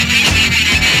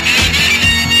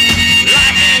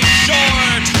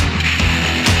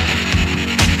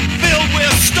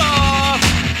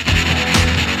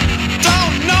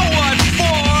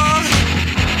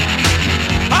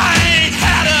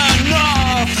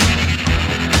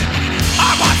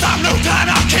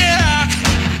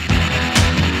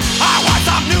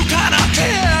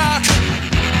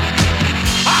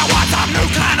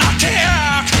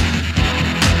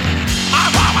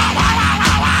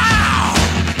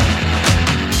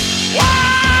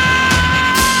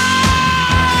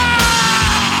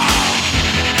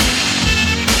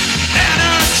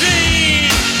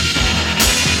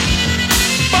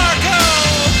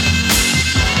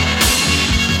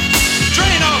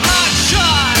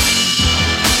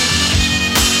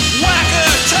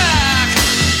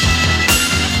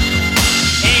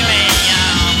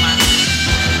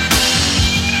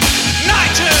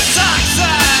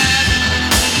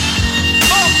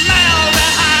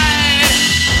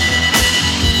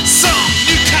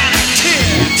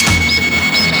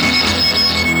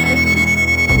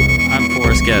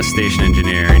podcast station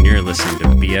engineer, and you're listening to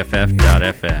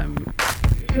BFF.FM.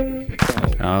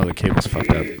 Oh, the cable's fucked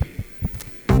up.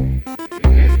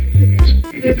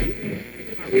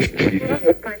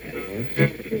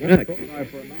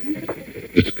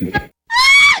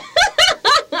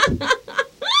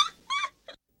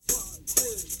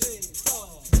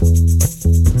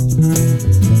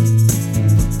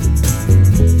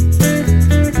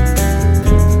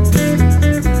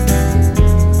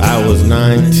 I was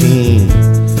 19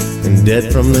 and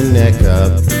dead from the neck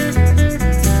up.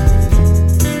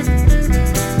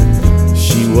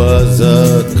 She was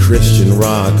a Christian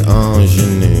rock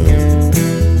ingenue,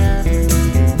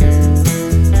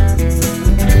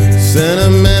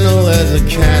 sentimental as a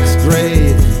cat's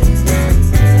grave.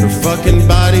 Her fucking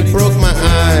body broke my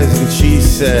eyes and she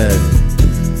said,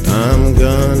 I'm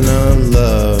gonna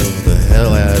love the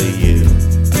hell out of you.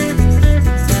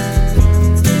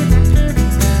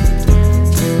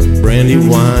 Brandy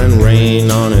wine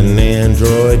rain on an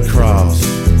android cross.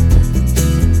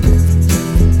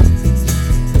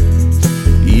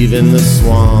 Even the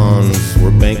swans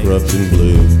were bankrupt and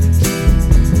blue.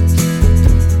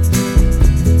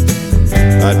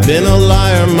 I've been a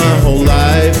liar my whole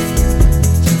life.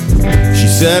 She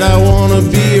said I wanna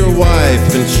be your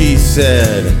wife, and she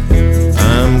said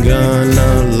I'm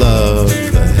gonna love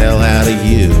the hell out of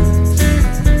you.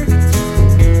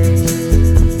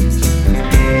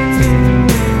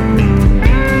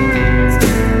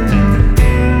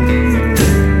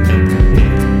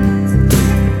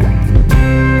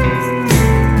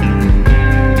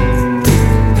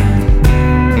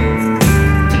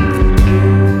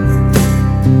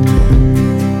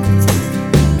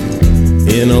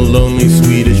 In a lonely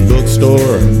Swedish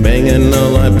bookstore, banging a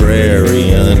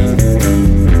librarian.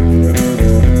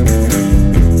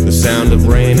 The sound of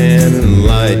rain and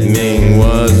lightning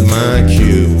was my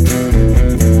cue.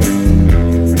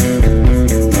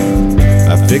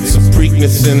 I fixed a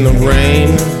Preakness in the rain.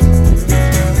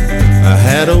 I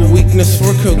had a weakness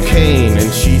for cocaine,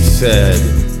 and she said,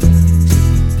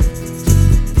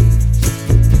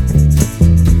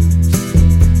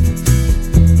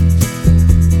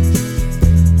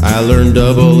 I learned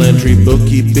double entry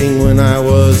bookkeeping when I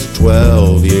was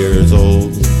 12 years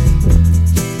old.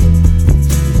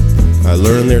 I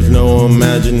learned there's no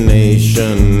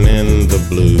imagination in the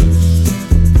blues.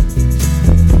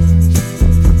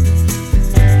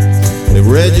 They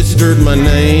registered my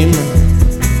name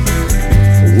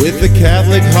with the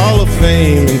Catholic Hall of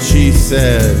Fame, and she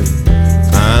said,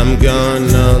 I'm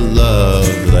gonna love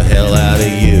the hell out of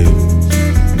you.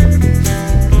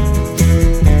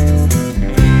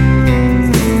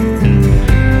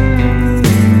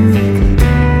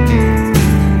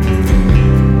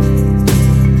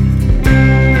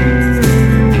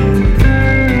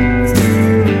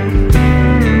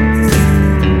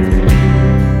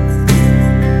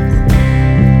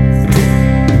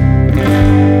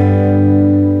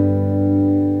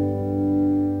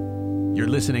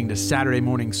 Listening to Saturday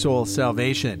Morning Soul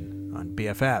Salvation on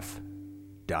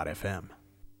BFF.FM.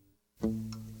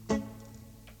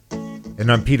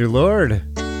 And I'm Peter Lorde.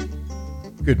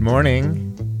 Good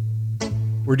morning.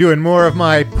 We're doing more of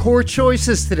my poor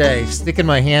choices today, sticking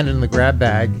my hand in the grab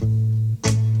bag.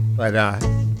 But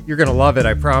you're going to love it,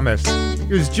 I promise.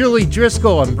 It was Julie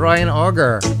Driscoll and Brian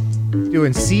Auger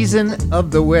doing Season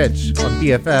of the Witch on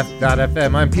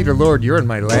BFF.FM. I'm Peter Lorde. You're in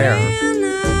my lair. When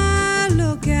I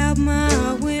look out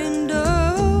my window,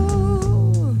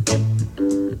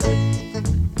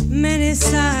 many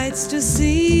sights to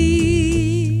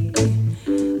see.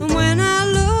 When I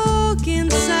look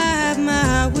inside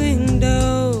my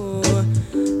window,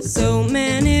 so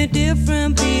many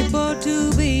different people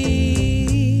to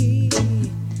be,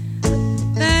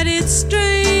 that it's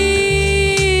strange,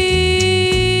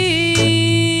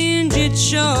 it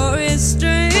sure is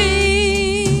strange.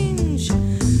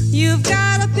 You've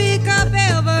gotta pick up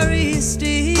every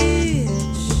stitch.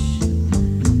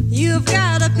 You've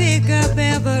gotta pick up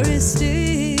every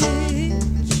stitch.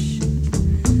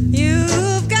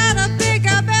 You've gotta pick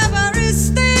up every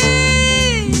stitch.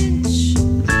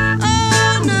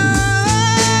 Oh no,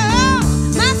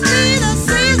 must be the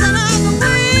season of the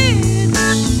witch.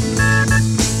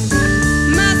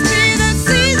 Must be the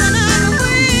season of the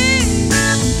witch.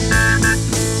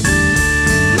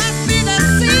 Must be the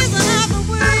season of the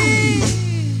witch.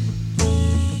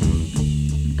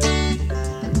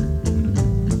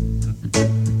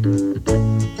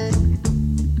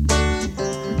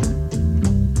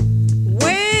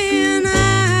 When I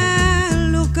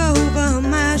look over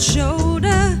my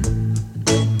shoulder,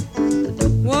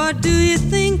 what do you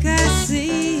think I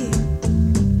see?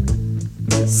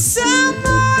 Some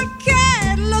more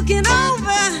cat looking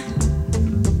over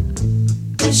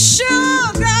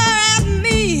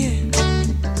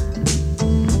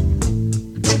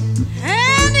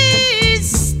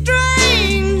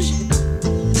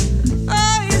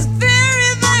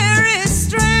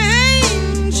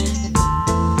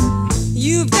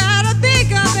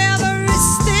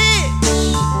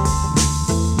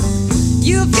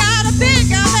You've got to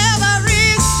pick up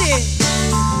every stick.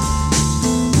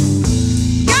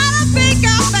 Gotta pick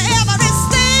up every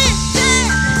stick.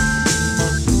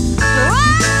 Oh,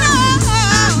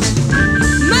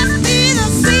 must be the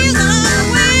season of the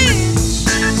witch.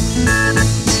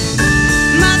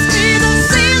 Must be the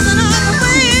season of the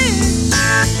witch.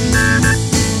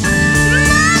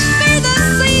 Must be the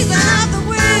season of the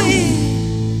witch.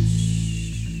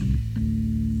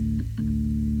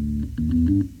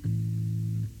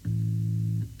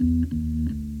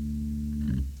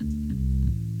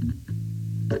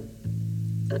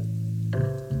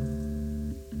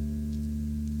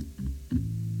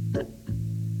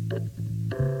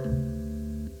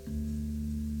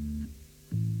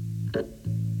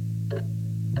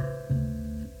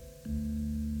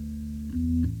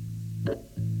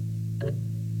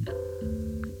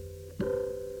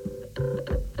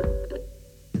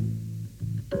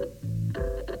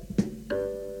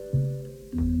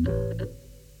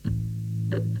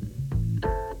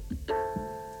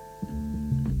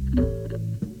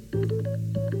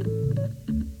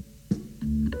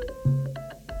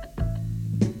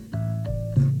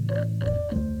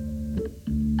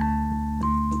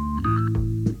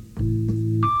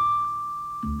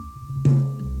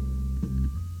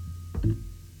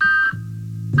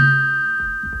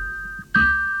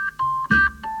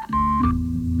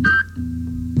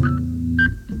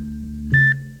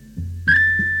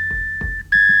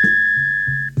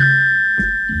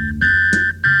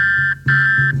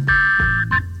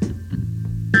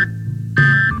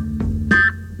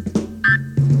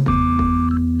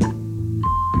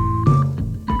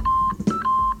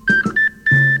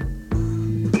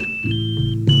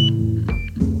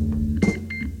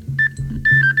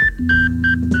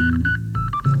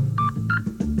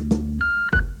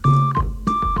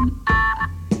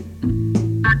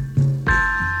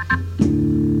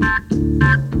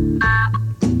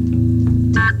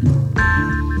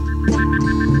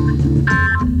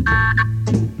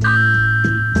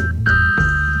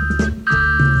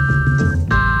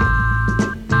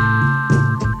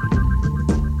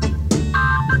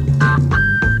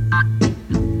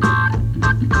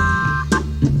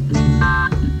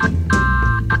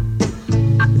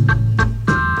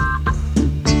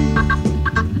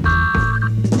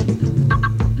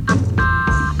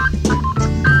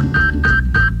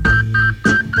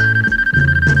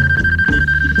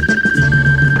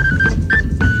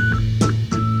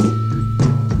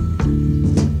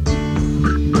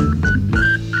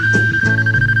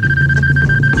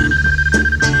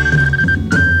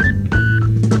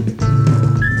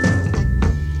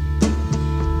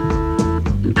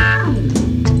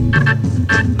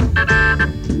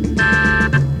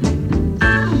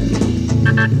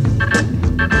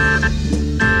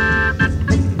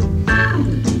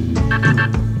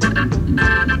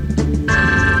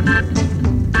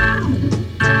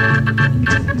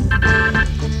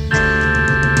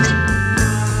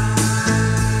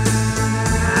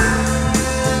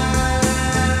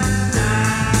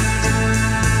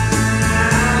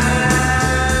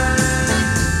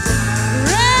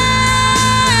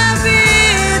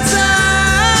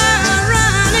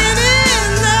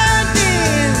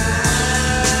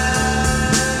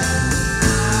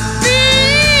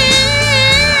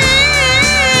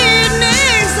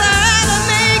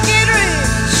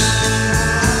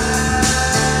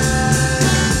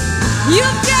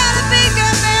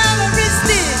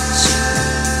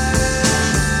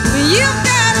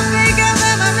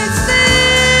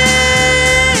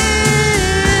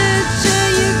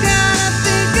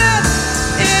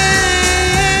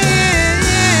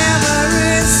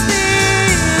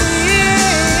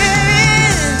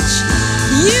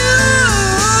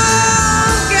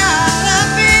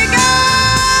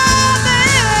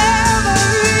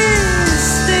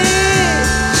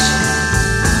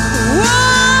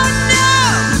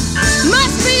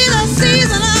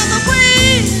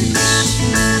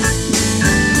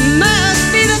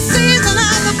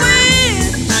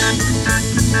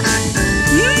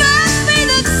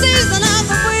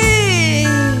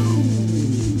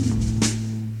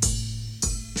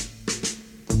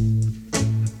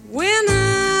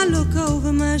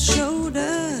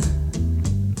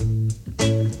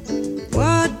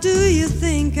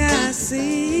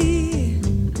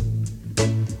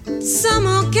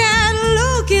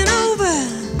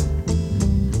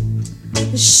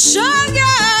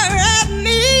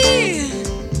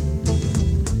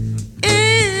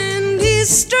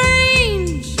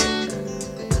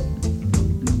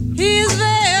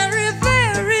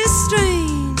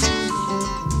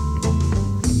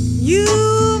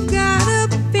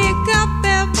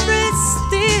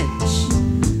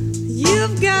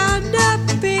 You've got to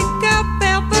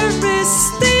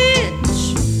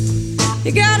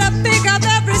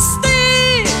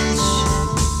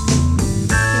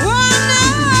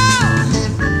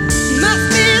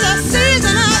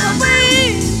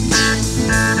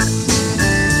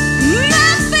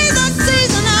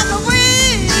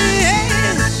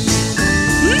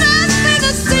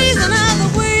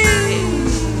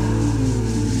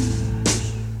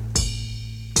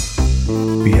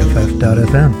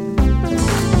bff.fm.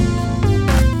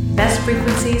 Best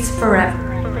frequencies forever.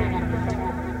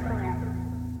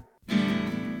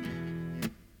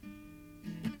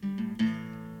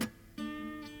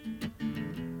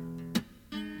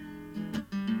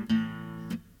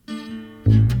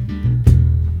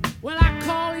 When I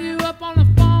call you up on the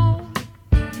phone,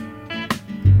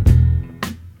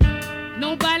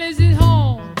 nobody's at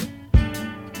home.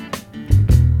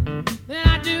 Then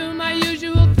I do my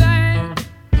usual thing.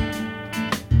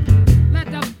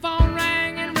 Let the phone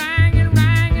ring and ring and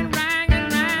ring and ring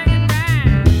and ring and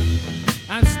ring.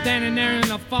 I'm standing there in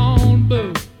the phone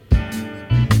booth,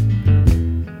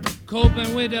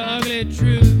 coping with the ugly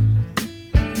truth.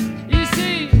 You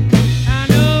see, I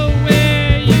know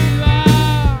where you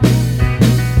are.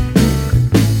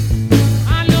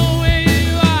 I know where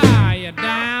you are. You're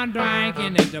down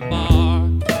drinking at the bar.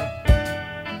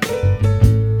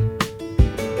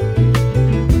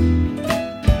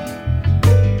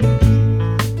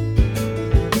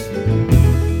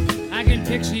 I can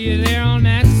picture you there on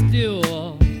that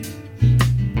stool,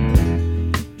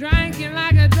 drinking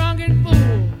like a drunken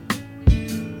fool,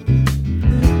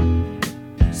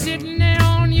 sitting there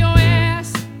on your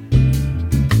ass,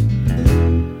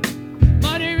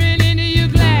 muttering into your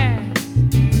glass.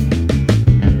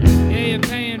 Yeah, you're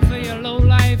paying for your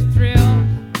low-life thrill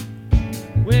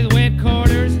with wet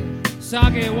quarters,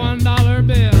 soggy $1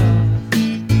 bill.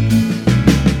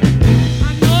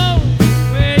 I know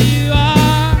where you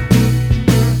are.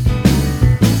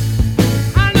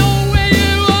 I know where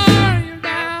you are. You're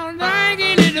down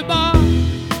drinking at the bar.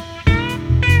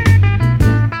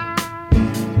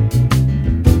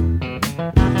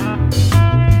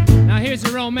 Now here's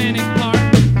the romantic part.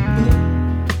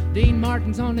 Dean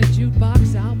Martin's on the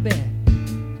jukebox, I'll bet.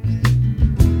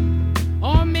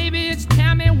 Or maybe it's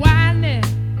Tammy Wynette.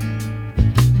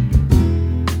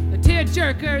 The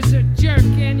tearjerkers are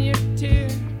jerking your tear.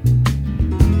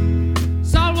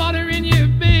 Salt water in your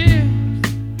beer.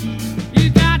 You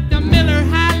got the Miller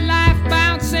High Life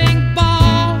bouncing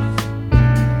balls.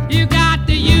 You got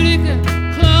the Utica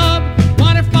Club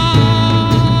waterfall.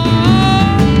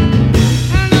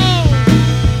 I know,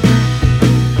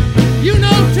 you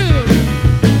know too.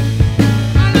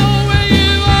 I know where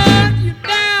you are. You're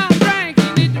down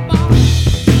drinking at the bar.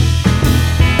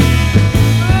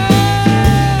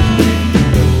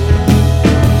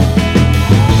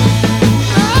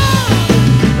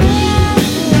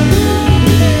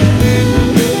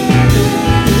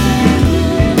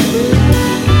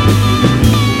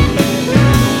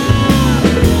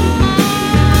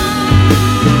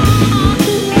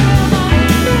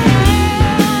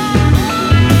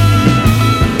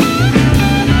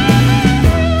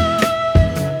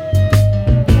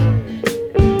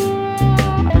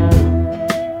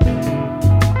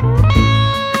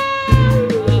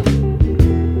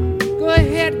 Go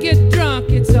ahead, get drunk,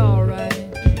 it's alright.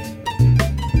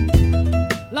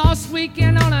 Lost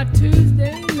weekend on a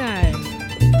Tuesday night.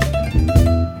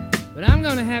 But I'm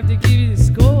gonna have to give you the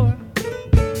score.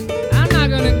 I'm not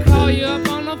gonna call you up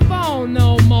on the phone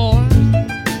no more.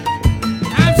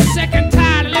 I'm sick and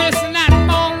tired of listening to that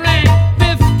phone ring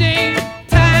 15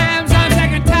 times. I'm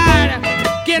sick and tired of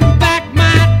getting back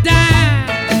my dime.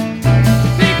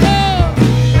 Because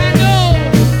I know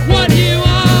what you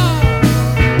are.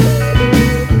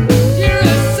 You're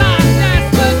a sock, that's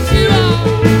what you are.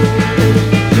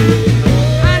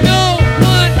 I know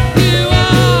what you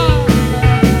are.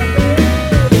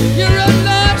 You're a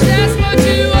love, that's what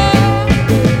you are.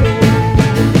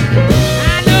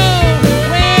 I know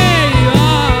where you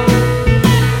are.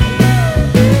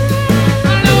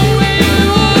 I know where you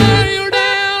are. You're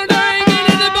down drinking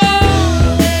at the bar.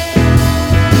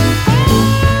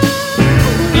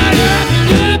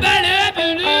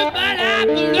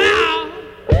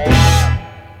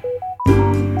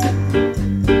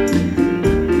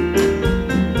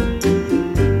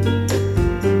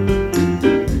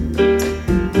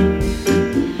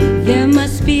 There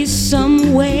must be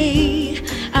some way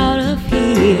out of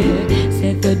here,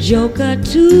 said the joker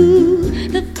to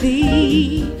the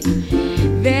thief.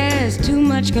 There's too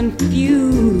much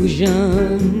confusion,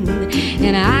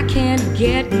 and I can't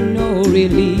get no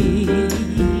relief.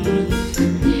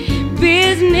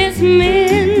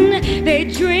 Businessmen, they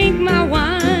drink my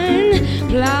wine,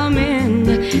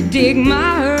 plowmen dig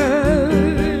my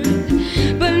earth,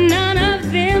 but none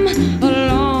of them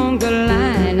along the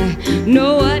line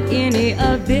know what any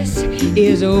of this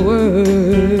is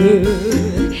worth.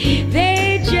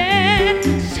 They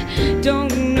just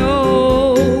don't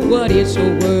know what it's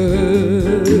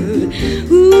worth.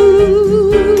 Ooh.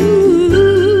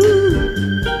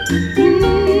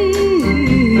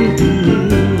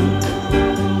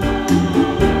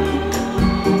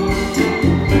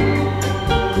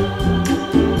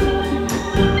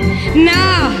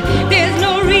 Now, there's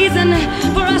no reason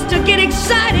for us to get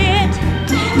excited.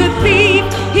 The thief,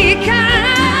 he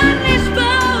kindly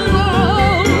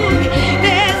spoke.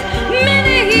 There's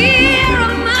many here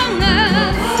among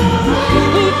us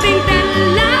who think that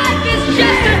life is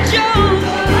just a joke.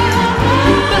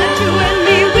 But you and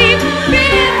me, we've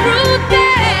been through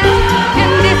that,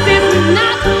 and this is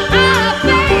not our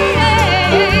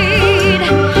fate.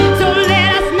 So let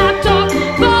us not talk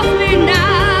falsely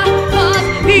now, 'cause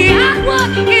the hour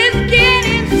is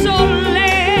getting so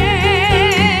late.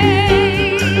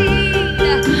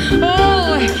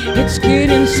 Oh, it's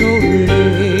getting so late.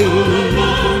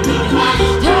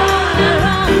 All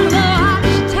along the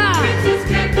watchtower,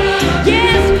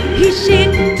 yes, she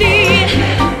did.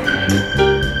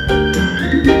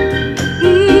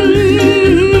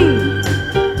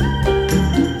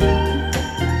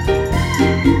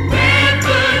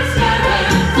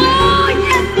 Oh,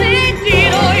 yes, they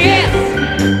did. Oh, yes.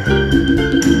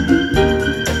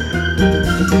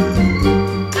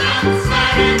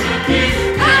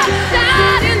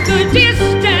 Outside in the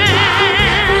distance.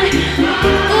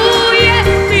 Oh, yes,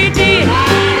 they did.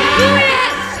 Oh,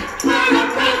 yes.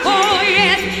 Oh,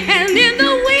 yes. And then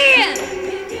the wind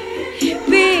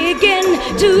began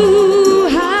to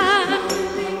high.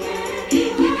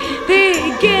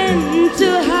 Begin to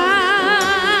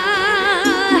high.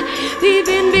 The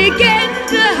wind began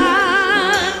to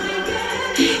high.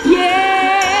 Yeah.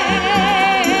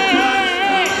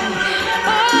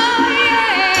 Oh, yeah.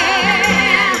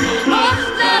 All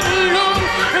along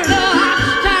the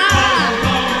outside.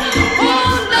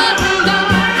 All along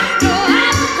the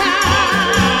outside.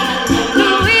 The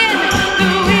wind,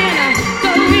 the wind,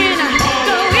 the wind,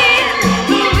 the wind,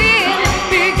 the wind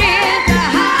began to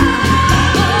high.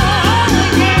 Oh,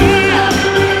 yeah.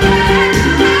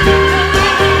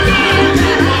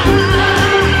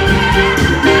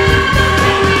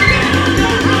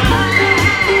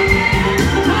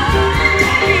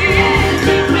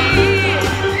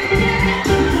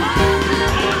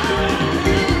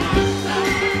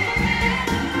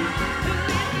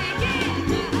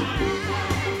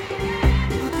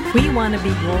 We want to be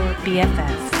your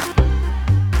BFF.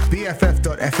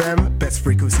 BFF.FM, best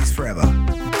frequencies forever.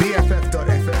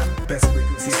 BFF.FM, best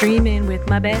frequencies. Streaming with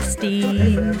my besties.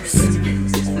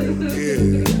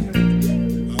 Yeah.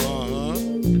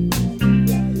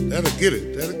 That'll get it.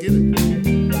 That'll get it.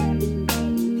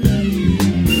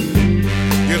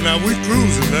 Yeah, now we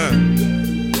cruising now.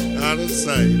 Out of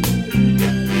sight.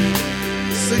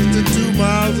 62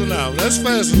 miles an hour. That's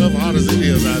fast enough, hot as it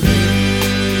is out there.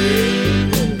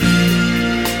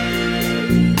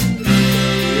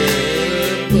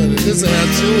 Yeah, but this air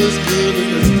sure is good in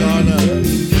this car now.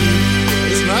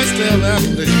 It's nice to have air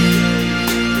conditioning.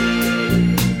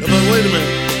 But wait a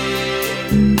minute.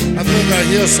 I think I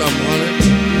hear something, honey.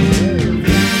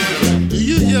 Do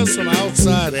you hear some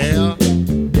outside air?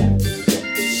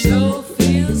 Sure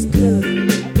feels good.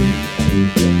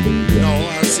 No,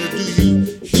 I said, do you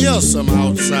hear some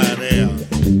outside air?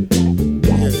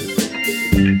 Yeah.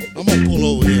 I'm gonna pull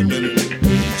over here a minute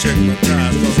and check my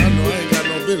tires, cause I know I ain't got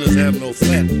no business having no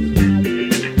flat.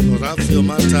 Cause I feel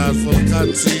my tires full of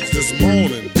cotton seeds this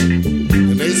morning,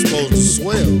 and they supposed to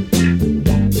swell.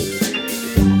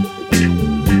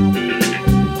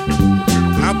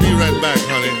 I'll be right back,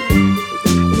 honey.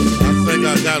 I think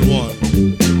I got one.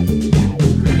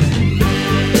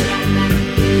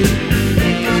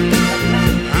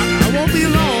 I won't be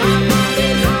long.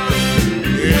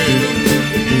 Yeah.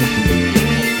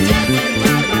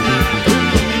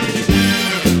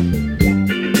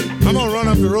 I'm gonna run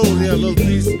up the road here a little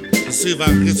piece and see if I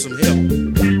can get some help.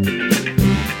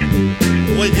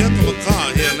 Wait, here come a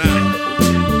car here now.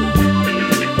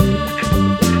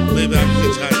 Maybe I can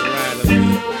hitchhike a ride up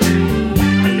here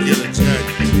and get a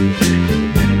jacket.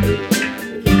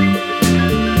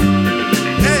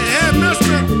 Hey,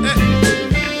 mister. Hey.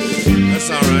 That's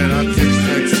all right. I'll catch the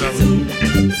next fella.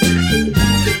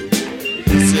 I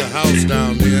see a house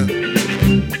down there.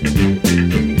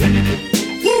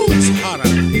 Woo, it's hot out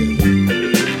here.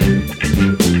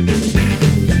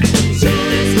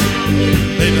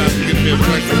 Maybe I can get me a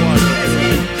drink of water.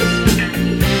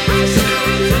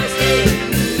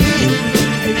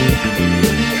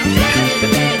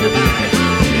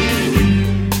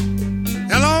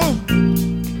 Hello?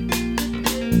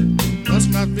 Must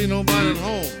not be nobody at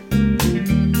home.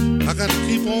 I got to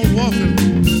keep on walking.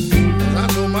 'Cause I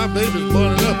know my baby's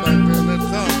burning up back there in that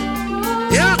car.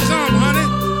 Here I come, honey.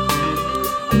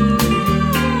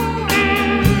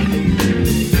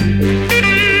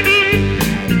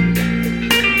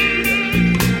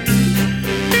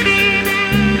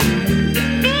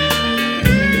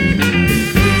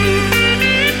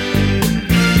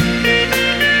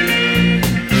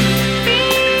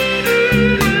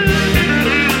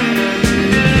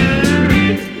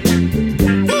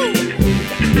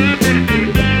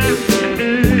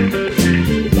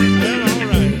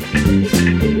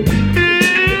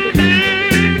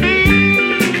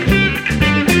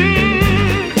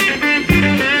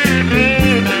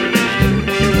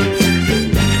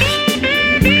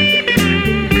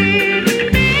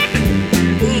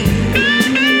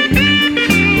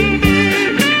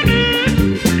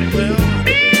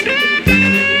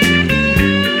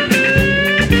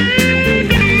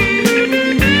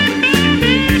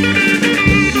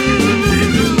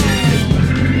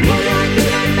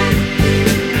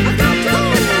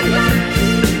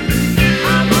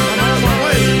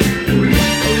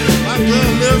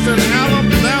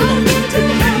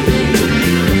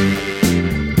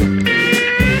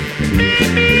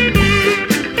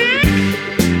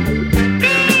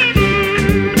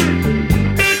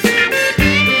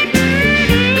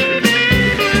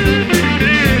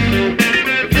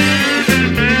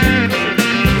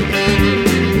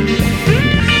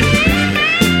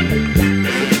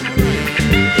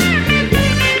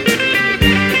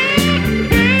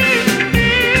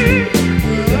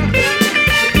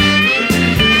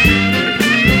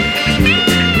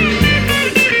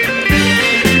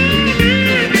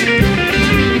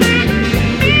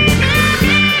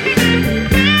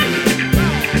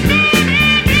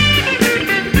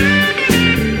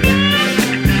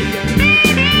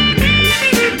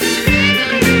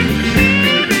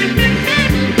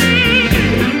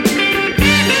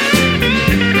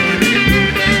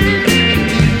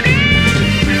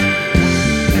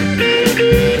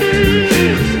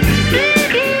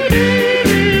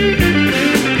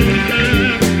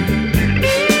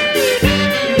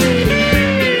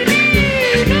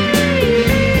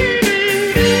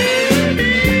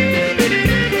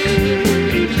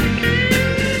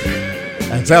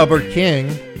 Albert King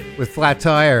with Flat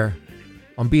Tire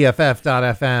on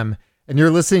BFF.FM. And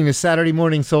you're listening to Saturday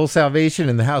Morning Soul Salvation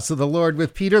in the House of the Lord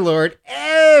with Peter Lorde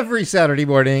every Saturday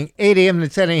morning, 8 a.m. to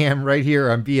 10 a.m. right here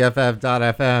on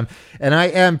BFF.FM. And I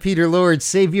am Peter Lorde,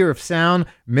 Savior of Sound,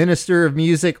 Minister of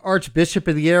Music, Archbishop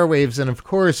of the Airwaves, and of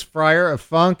course, Friar of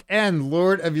Funk and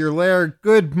Lord of your Lair.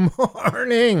 Good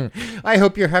morning. I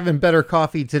hope you're having better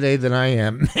coffee today than I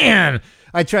am. Man,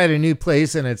 I tried a new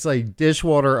place and it's like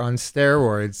dishwater on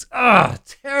steroids.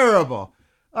 Terrible.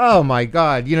 Oh my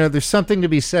God. You know, there's something to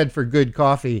be said for good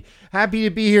coffee. Happy to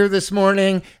be here this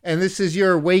morning. And this is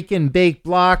your Wake and Bake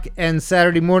block. And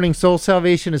Saturday Morning Soul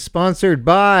Salvation is sponsored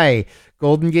by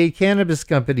Golden Gate Cannabis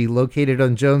Company, located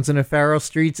on Jones and O'Farrell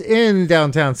Streets in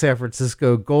downtown San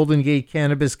Francisco. Golden Gate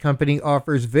Cannabis Company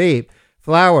offers vape,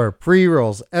 flower,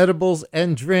 pre-rolls, edibles,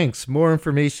 and drinks. More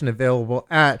information available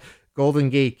at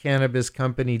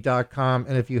goldengatecannabiscompany.com.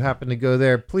 And if you happen to go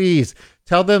there, please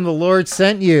tell them the Lord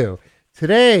sent you.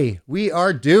 Today, we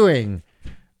are doing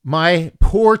my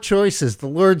poor choices, the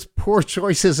Lord's poor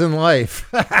choices in life.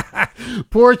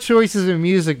 Poor choices in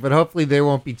music, but hopefully they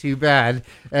won't be too bad.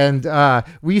 And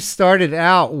we started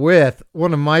out with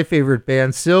one of my favorite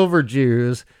bands, Silver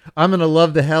Jews. I'm going to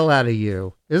love the hell out of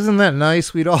you. Isn't that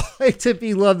nice? We'd all like to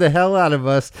be love the hell out of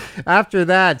us. After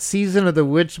that, Season of the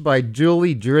Witch by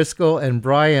Julie Driscoll and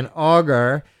Brian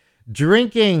Auger.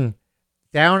 Drinking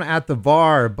Down at the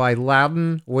Bar by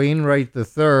Loudon Wainwright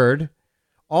III.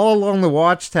 All Along the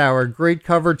Watchtower, great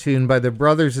cover tune by the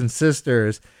Brothers and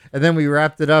Sisters. And then we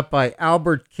wrapped it up by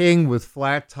Albert King with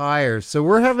Flat Tires. So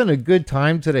we're having a good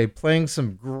time today, playing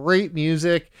some great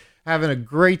music, having a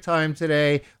great time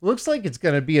today. Looks like it's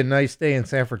going to be a nice day in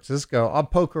San Francisco. I'll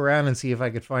poke around and see if I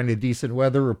could find a decent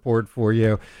weather report for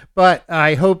you. But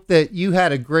I hope that you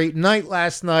had a great night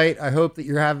last night. I hope that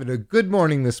you're having a good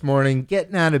morning this morning,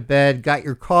 getting out of bed, got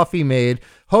your coffee made.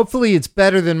 Hopefully it's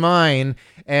better than mine,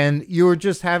 and you're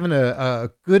just having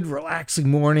a good, relaxing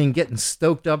morning, getting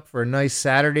stoked up for a nice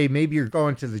Saturday. Maybe you're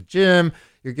going to the gym,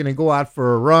 you're going to go out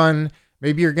for a run,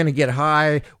 maybe you're going to get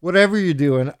high. Whatever you're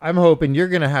doing, I'm hoping you're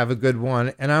going to have a good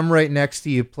one, and I'm right next to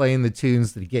you playing the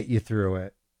tunes that get you through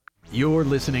it. You're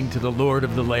listening to the Lord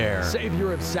of the Lair,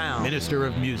 Savior of Sound, Minister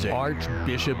of Music,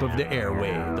 Archbishop of the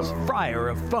Airwaves, the Friar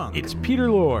of Funk. It's Peter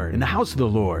Lorde in the House of the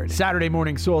Lord. Saturday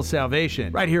Morning Soul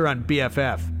Salvation, right here on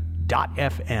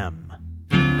BFF.FM.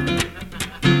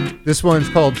 This one's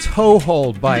called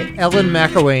Toehold by Ellen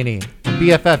McElwaney on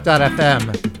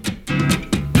BFF.FM.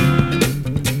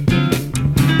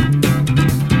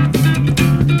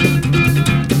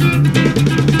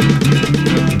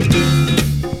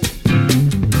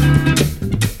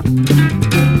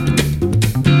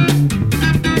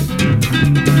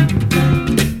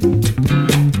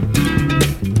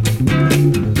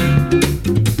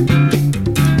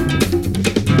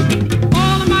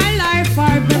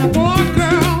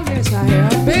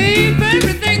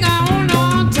 Everything I own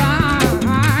on time.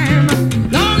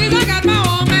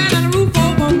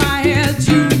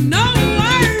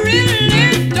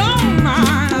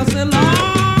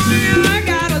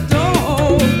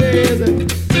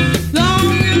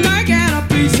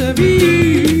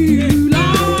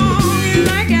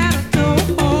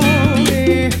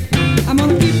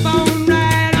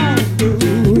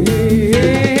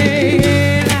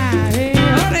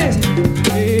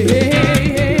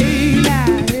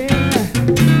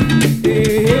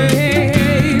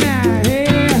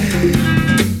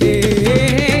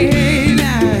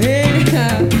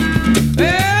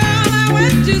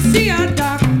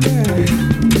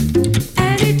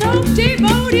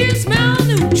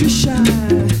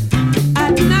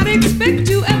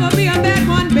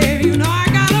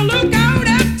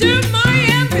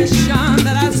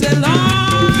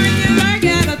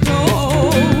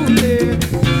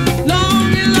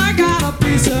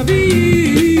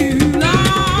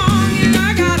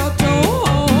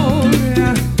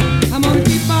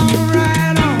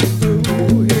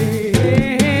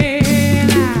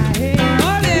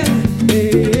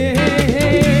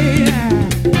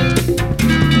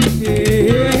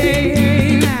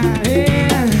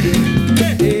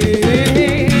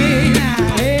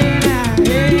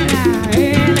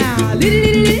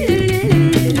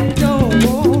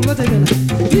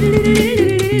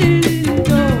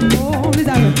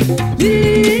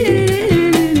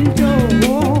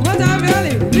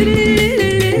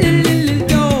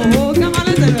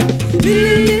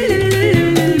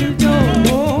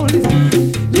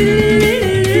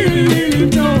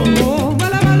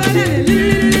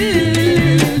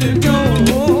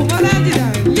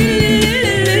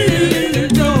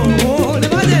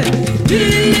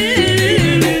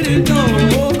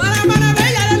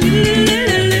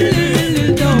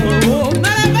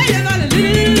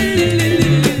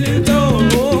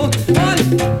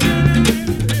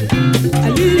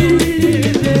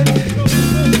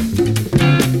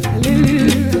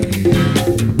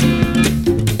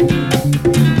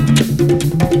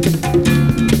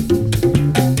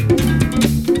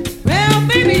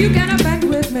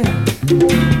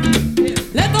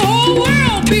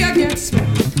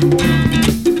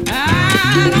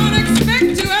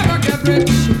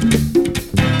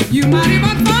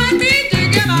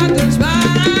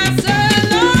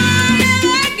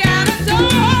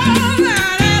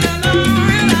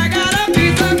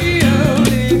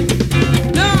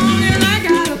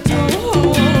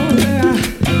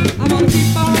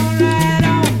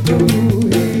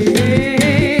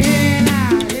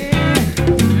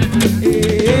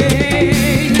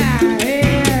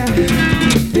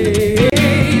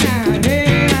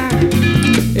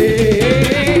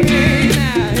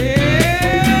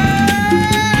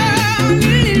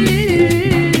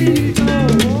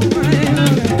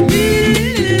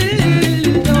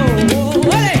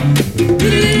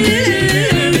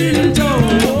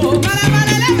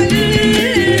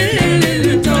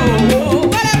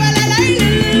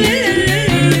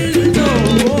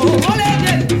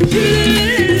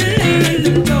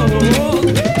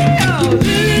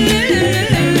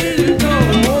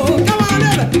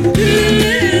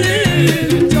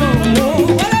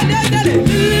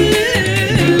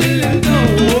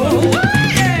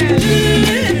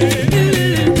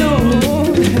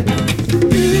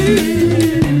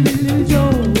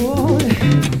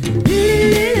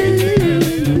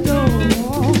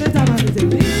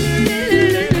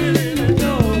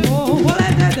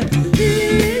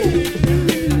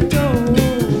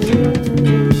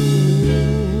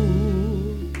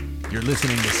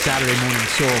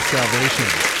 Salvation.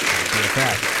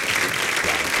 BFF.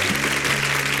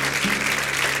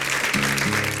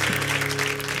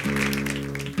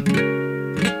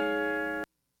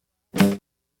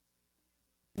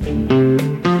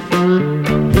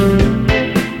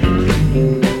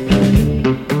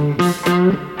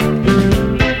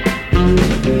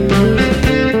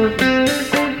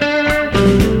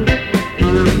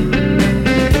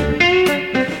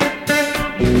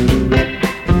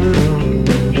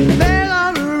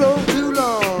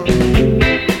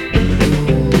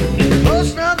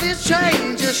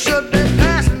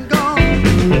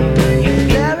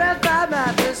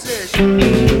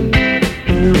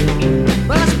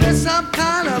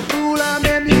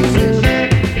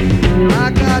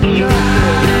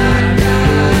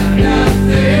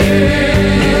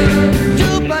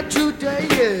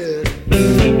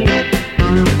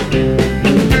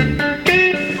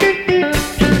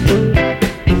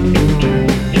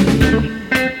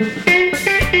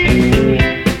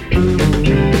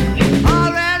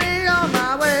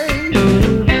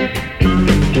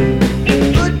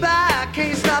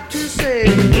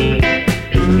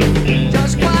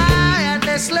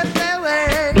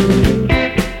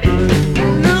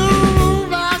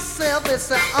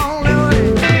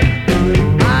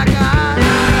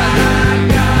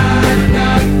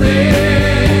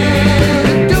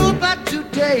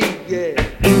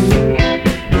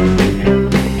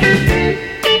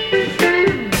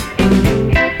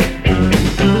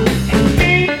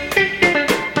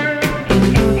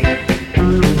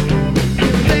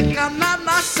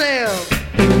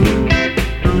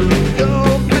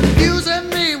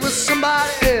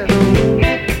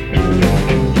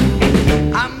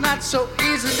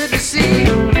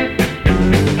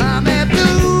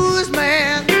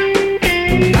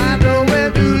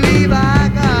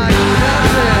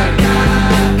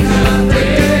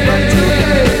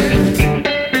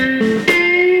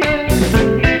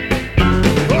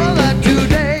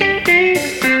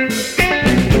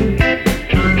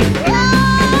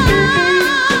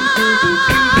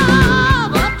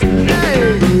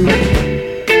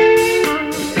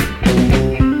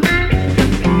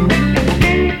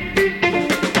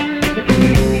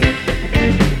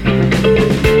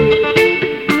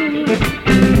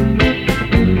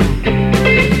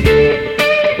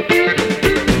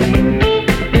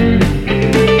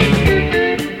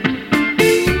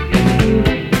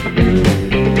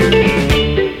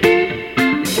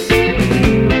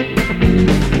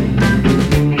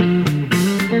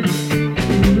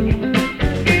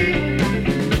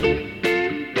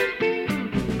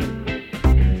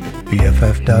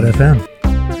 BFF.FM.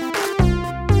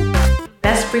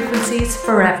 Best frequencies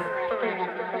forever.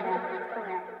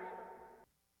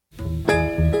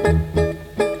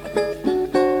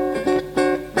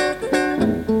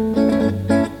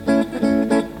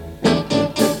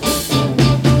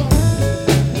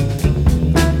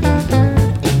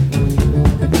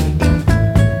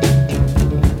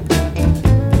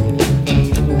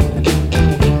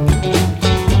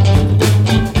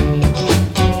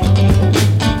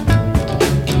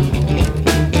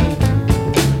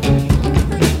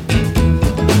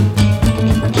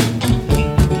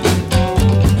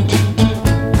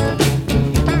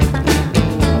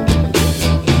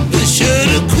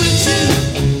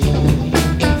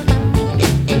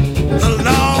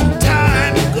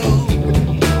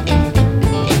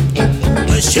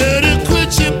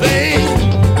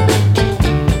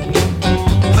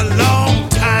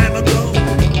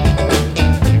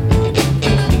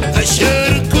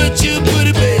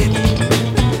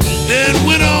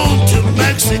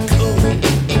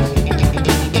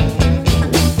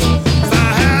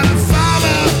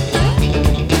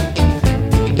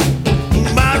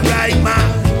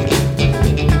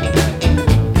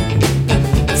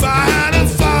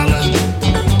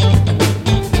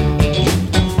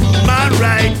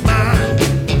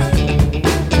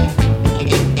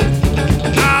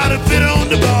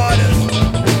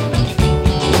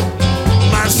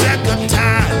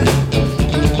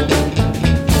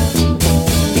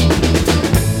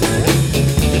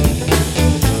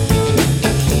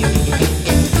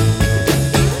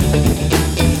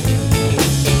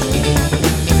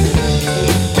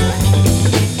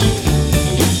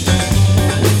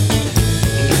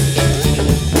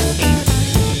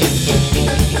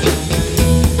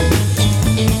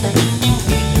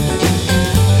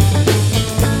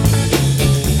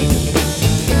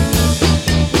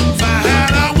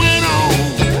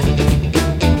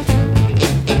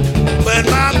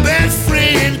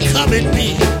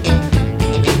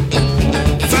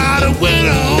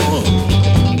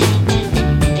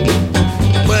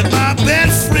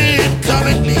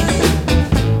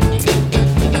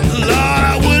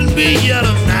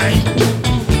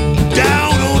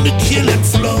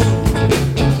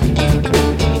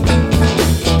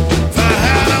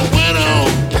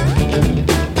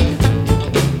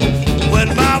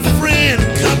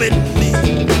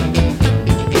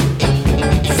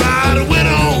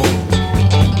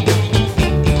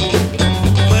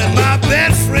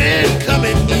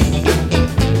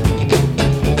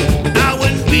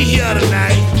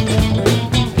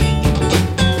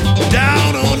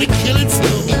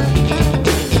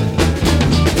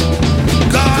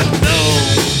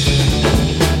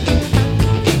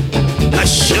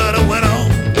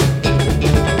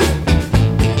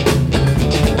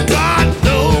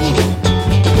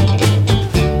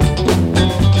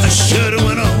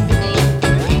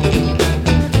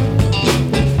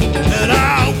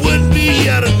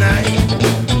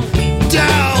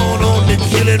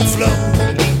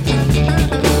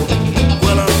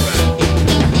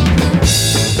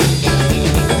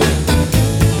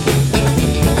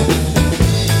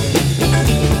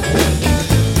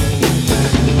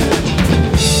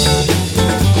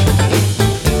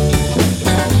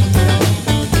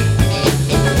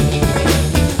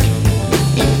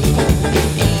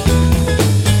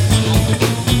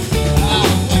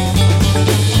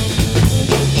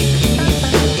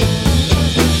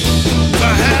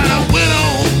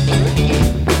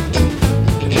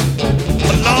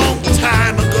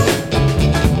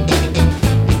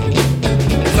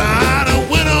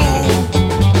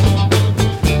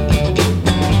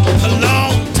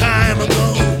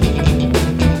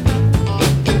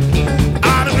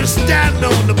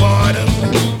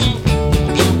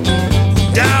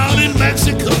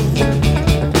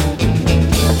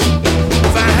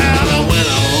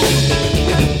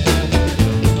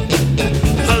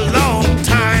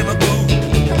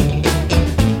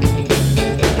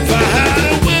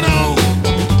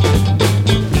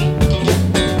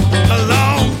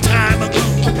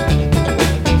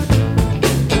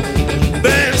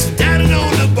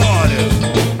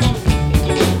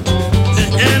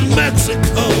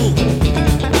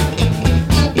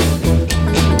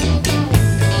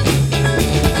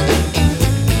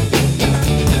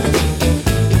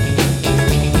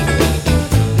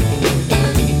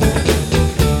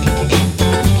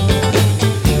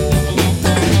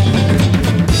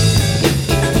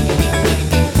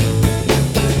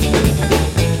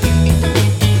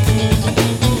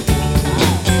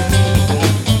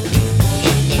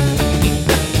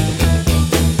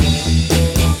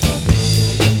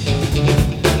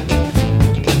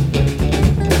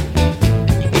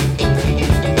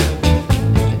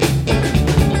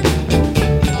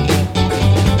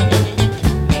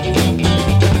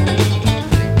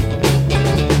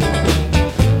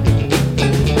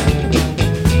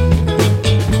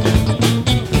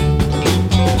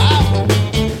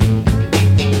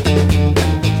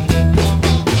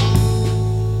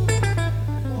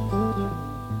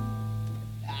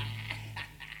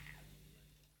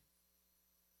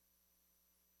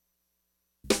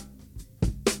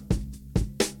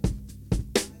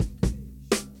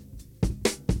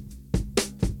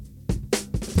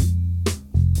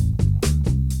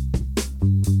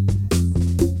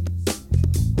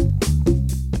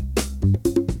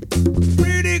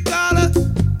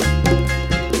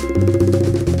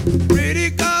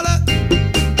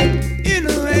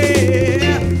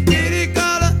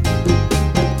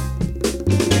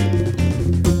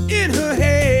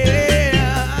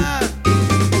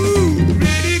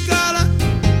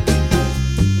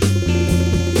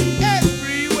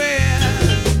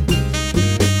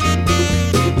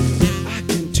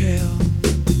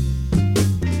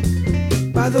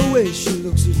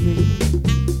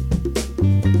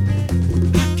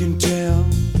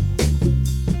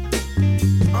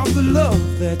 the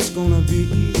love that's gonna be.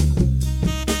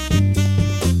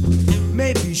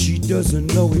 Maybe she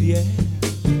doesn't know it yet.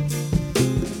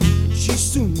 She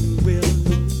soon will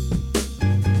know.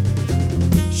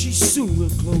 She soon will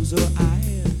close her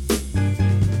eyes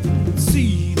and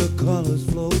see the colors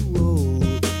flow.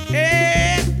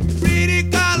 Hey, pretty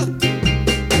color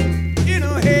in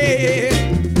her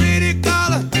head, pretty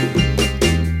color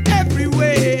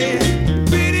everywhere,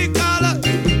 pretty color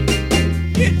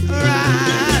in her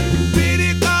eyes,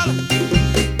 pretty color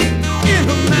in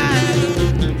her mind.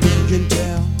 You can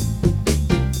tell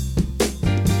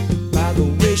by the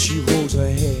way she holds her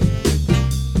head.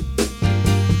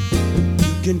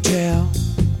 You can tell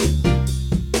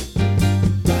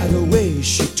by the way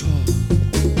she talks.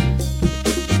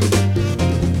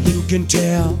 You can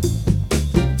tell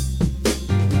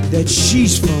that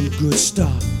she's from good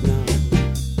stock now.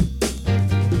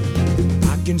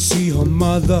 I can see her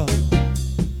mother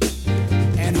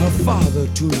and her father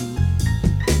too.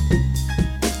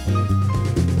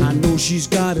 I know she's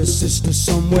got a sister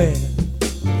somewhere.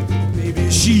 Maybe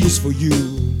she's for you.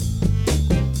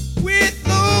 With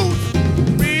those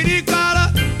pretty color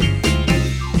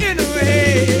in her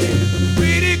head,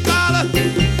 pretty color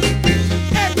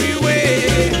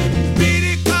everywhere,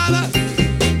 pretty color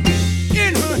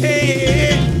in her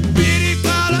head, pretty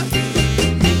color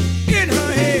in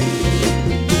her head.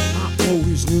 I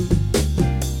always knew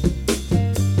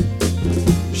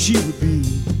she would be.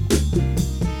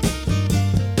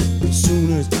 As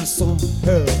soon as I saw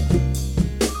her,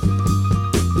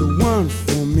 the one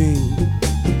for me.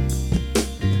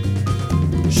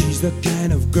 She's the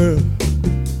kind of girl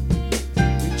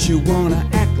that you wanna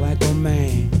act like a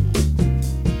man.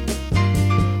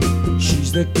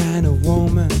 She's the kind of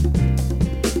woman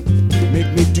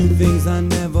make me do things I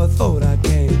never thought I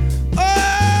can.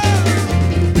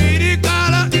 Oh, pretty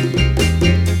color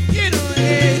in her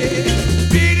head,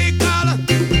 pretty color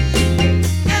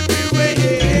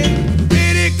everywhere,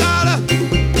 pretty color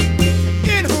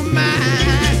in her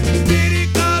mind, pretty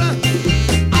color.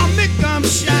 I'll make 'em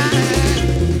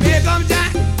shine, make 'em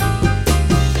shine.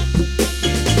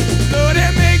 Lord,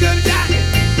 they make 'em shine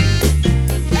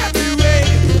everywhere.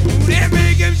 They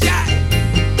make 'em shine.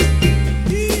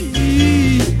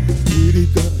 Pretty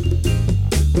girl,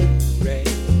 red.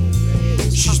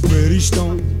 She's pretty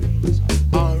stone.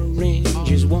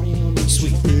 Orange is warm and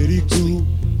sweet. Pretty cool.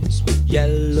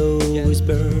 Yellow is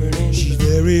burning. She's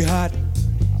very hot.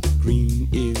 Green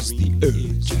is the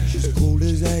earth. She's cold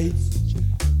as ice.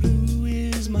 Blue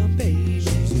is my baby.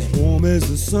 She's warm as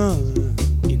the sun.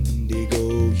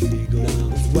 Indigo,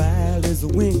 now as wild as the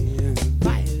wind.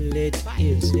 Violet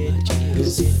is my child.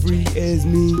 As free as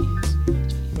me.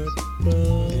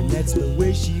 And that's the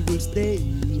way she will stay.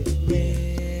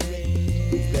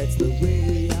 That's the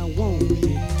way I want it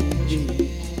to be.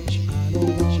 I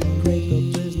don't wanna make a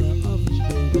prisoner of you,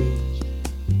 baby.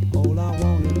 All I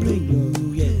wanna do now,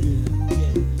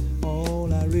 yeah. All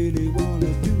I really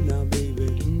wanna do now, baby,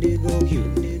 indigo you,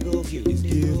 is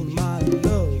give my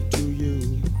love to you.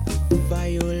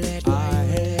 Violet, I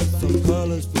have some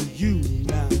colors for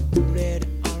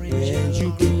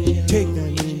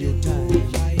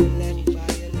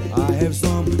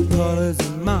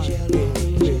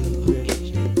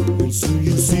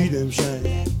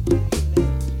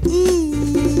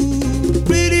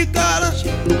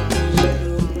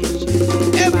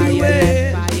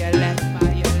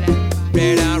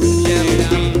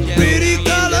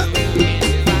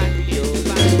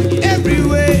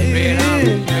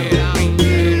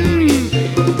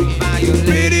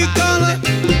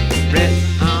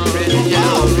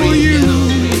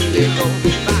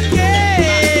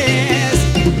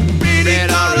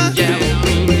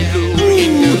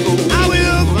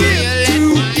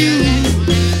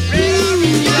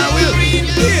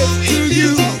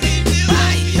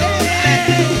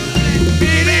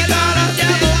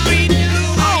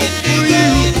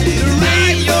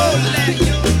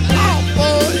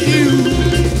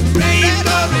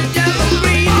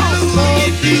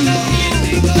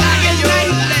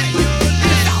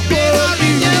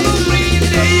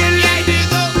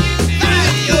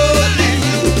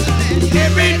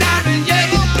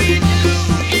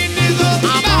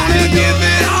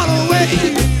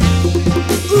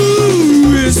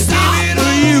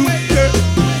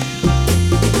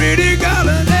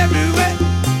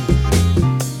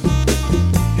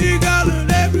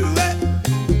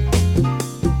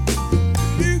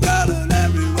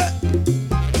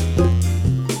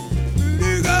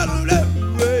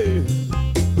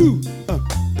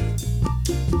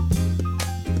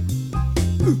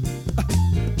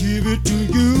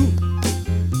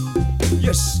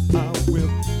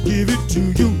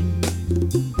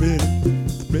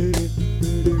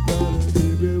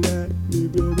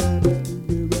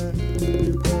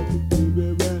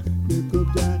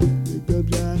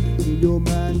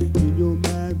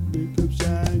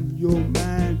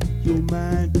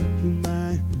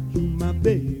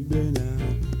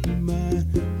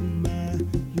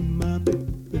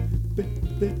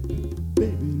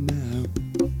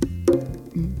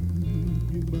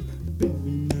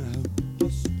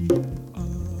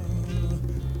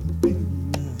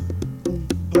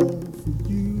all for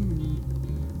you,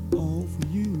 all for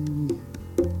you,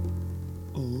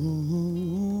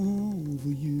 all for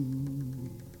you.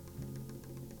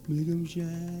 Make 'em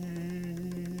shine.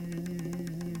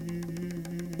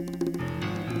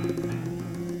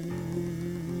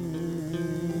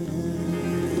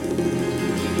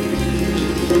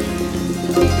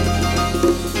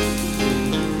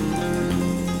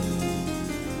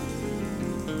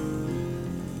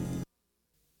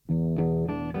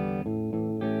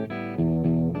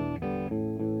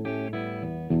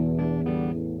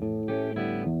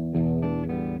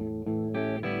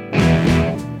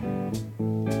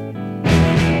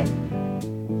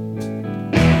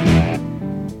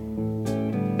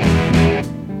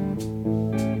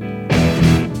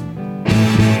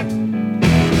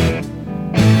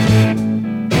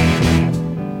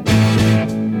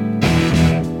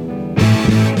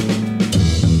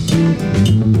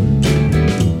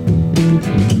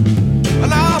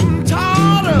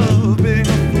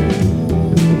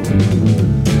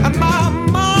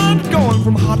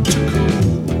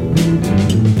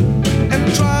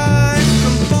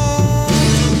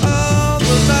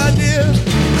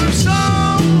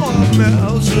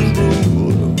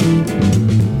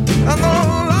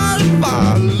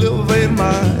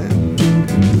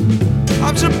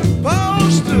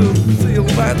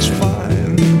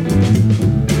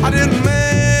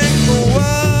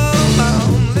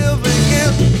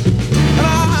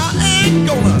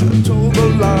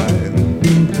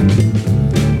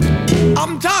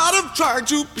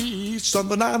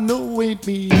 Something I know ain't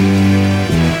me.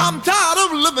 I'm tired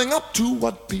of living up to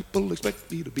what people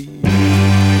expect me to be.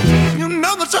 You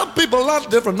know that some people are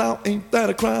different now, ain't that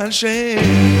a crying shame?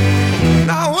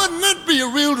 Now wouldn't it be a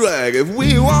real drag if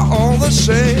we were all the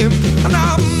same? And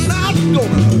I'm not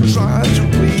gonna try to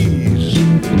please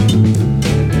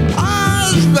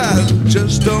eyes that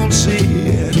just don't see.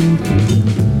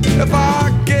 If I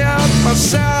get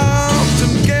myself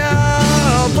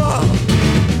together,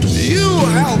 you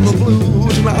have the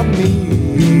blues, not me.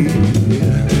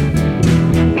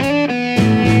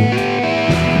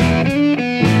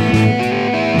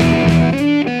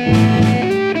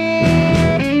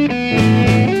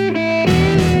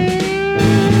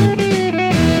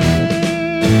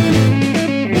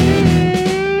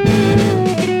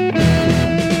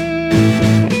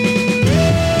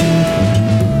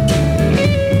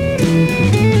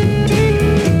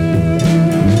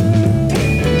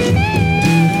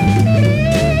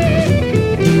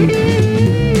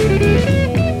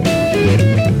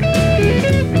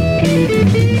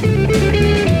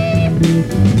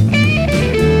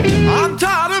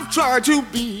 To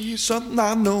be something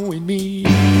I know ain't me.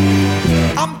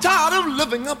 I'm tired of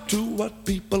living up to what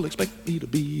people expect me to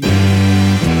be.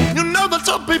 You know that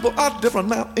some people are different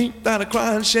now, ain't that a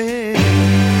crying shame?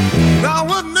 Now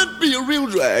wouldn't it be a real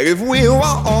drag if we were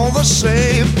all the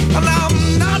same? And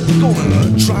I'm not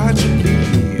gonna try to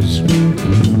please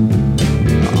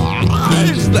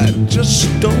eyes that just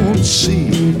don't see.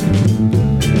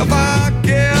 If I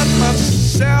get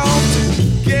myself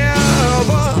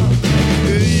together,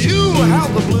 you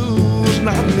have the blues,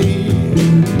 not me.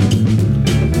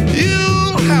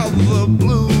 You have the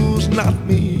blues, not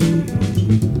me.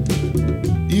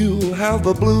 You have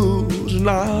the blues,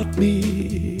 not me.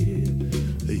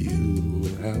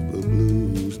 You have the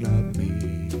blues, not me.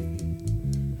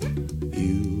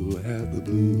 You have the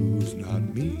blues, not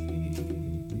me.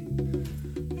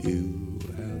 You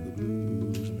have the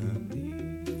blues, not me.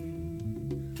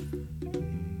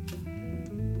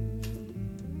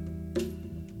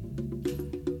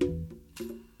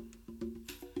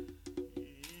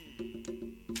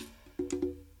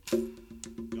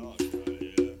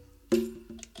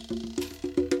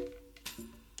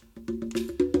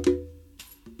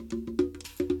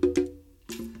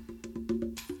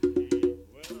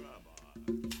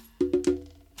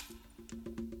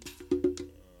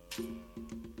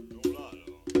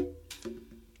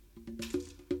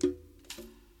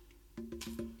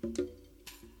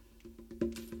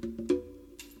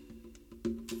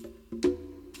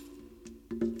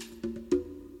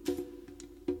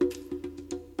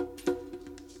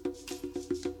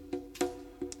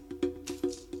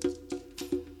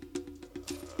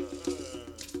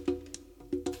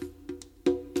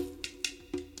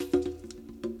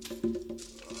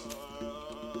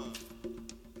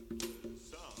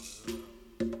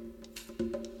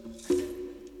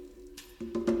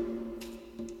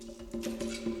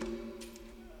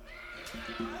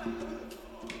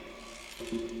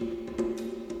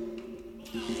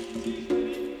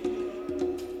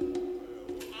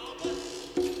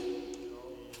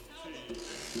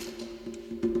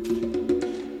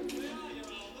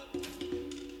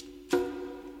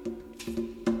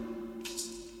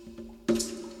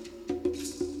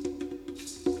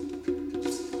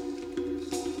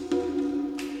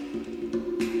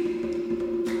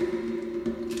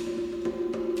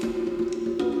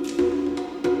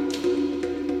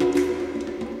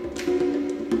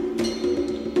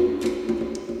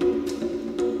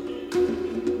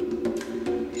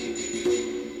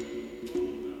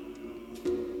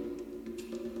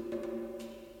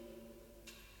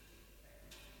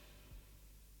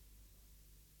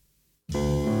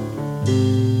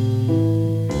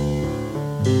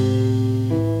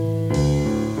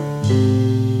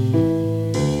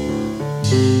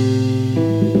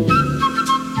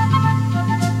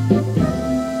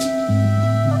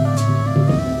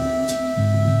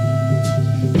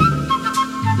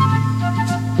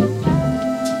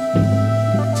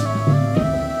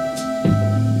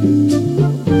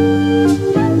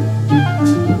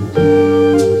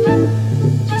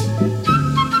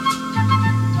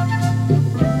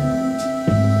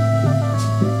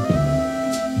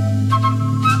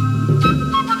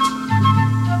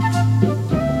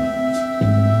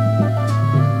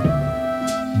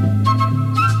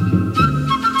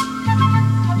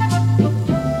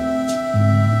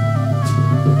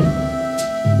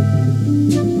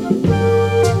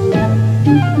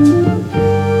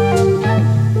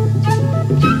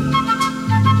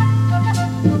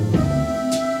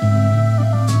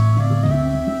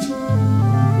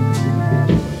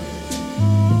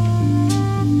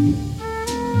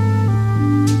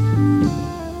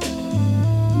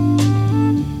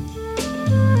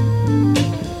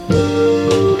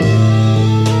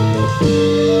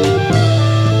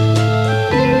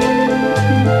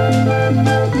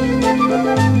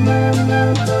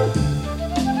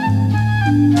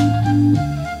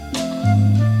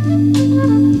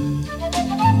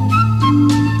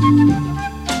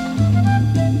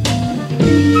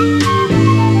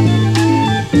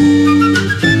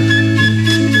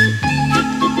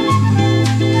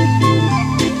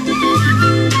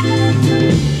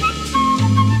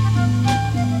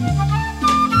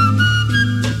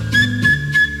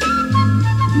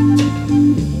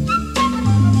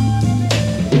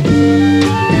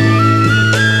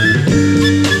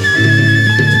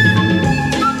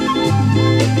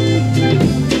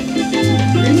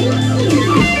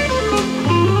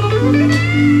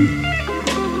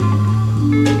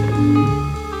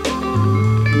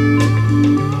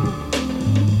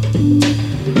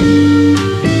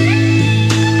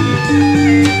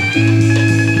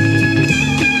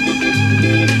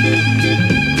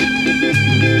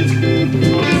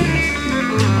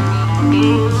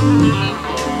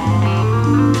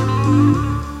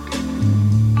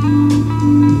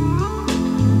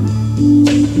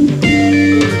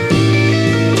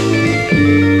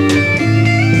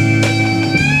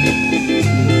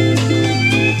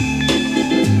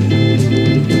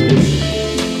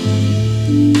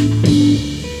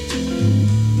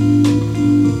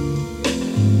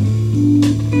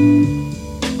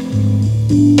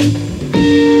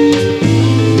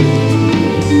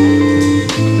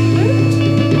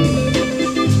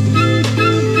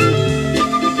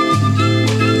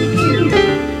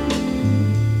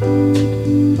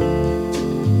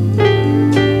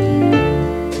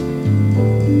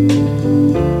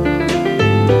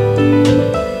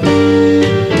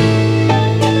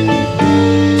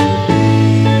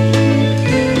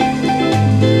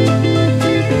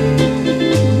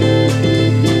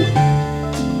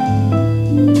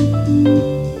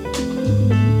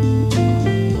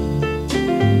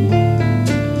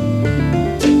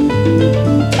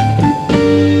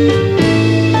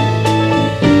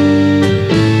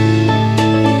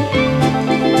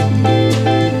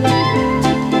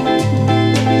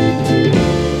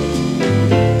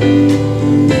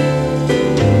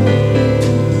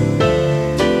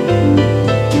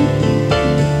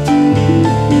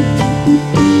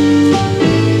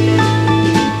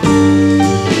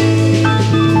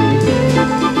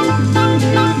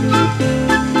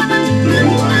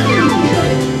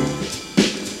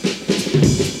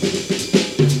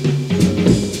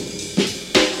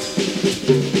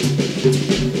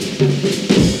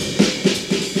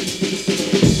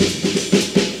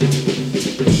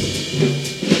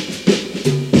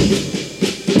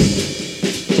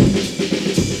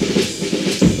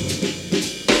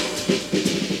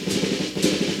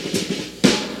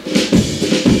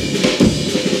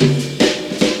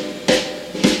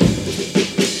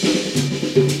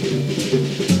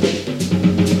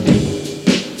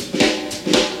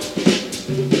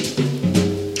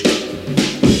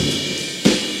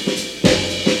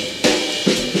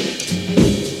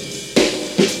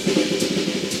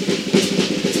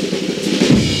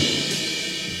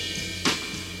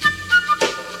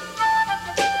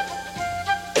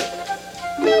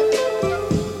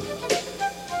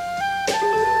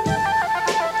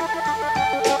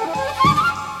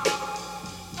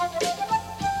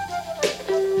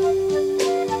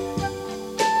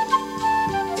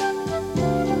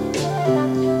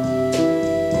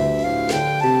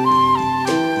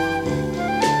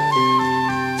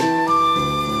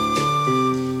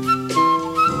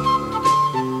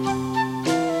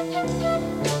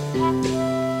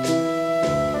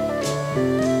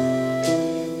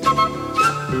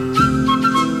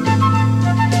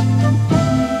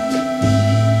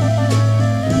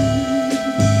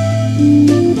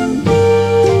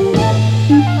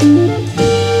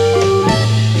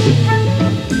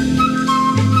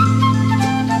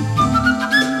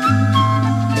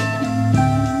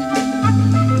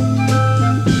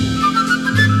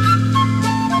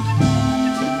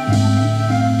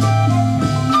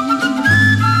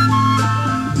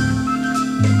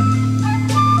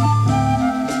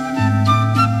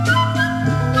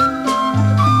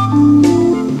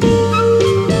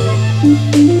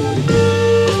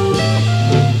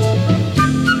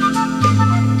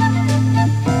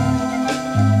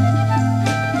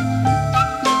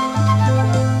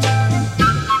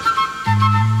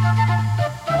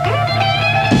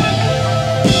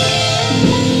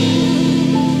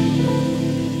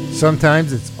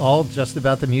 sometimes it's all just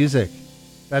about the music.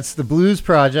 That's the Blues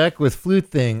Project with Flute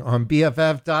Thing on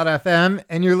BFF.FM,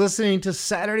 and you're listening to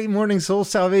Saturday Morning Soul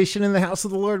Salvation in the House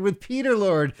of the Lord with Peter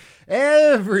Lorde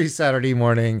every Saturday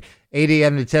morning, 8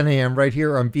 a.m. to 10 a.m. right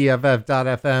here on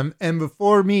BFF.FM. And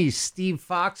before me, Steve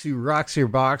Fox, who rocks your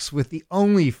box with the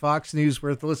only Fox News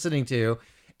worth listening to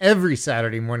every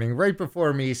Saturday morning, right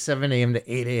before me, 7 a.m.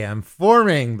 to 8 a.m.,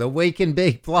 forming the Wake and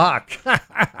Bake block.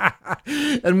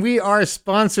 And we are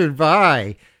sponsored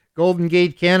by Golden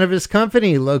Gate Cannabis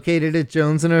Company, located at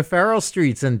Jones and O'Farrell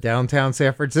Streets in downtown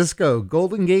San Francisco.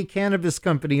 Golden Gate Cannabis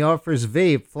Company offers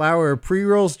vape, flower,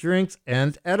 pre-rolls, drinks,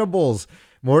 and edibles.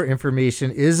 More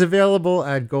information is available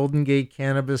at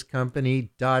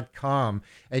goldengatecannabiscompany.com.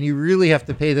 And you really have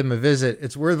to pay them a visit.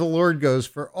 It's where the Lord goes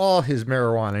for all his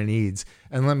marijuana needs.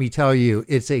 And let me tell you,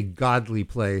 it's a godly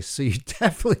place. So you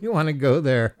definitely want to go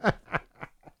there.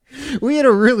 We had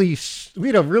a really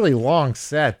long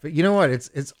set, but you know what?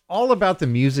 It's all about the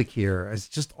music here. It's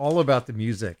just all about the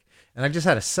music. And I just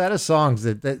had a set of songs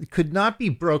that could not be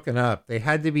broken up. They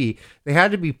had to be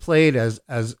played as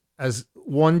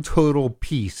one total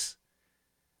piece.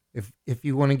 If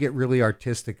you want to get really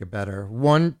artistic about it,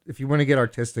 one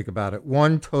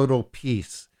total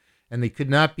piece, and they could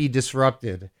not be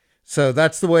disrupted. So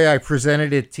that's the way I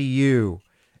presented it to you.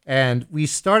 And we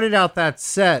started out that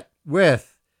set with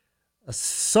a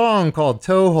song called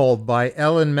Toehold by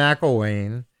Ellen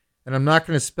McElwain, and I'm not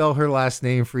going to spell her last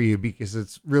name for you because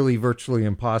it's really virtually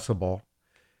impossible.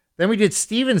 Then we did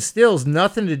Stephen Still's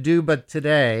Nothing to Do But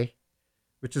Today,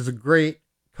 which is a great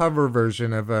cover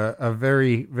version of a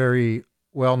very, very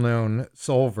well-known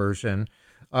soul version.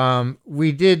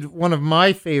 We did one of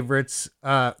my favorites,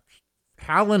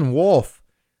 Howlin' Wolf,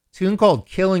 a tune called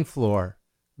Killing Floor.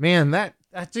 Man, that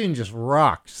tune just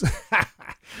rocks.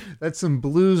 That's some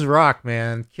blues rock,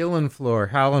 man. Killing Floor,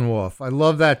 Howlin' Wolf. I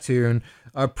love that tune.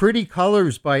 Pretty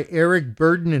Colors by Eric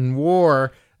Burden and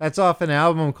War. That's off an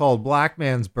album called Black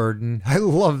Man's Burden. I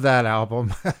love that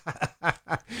album.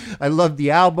 I love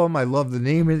the album. I love the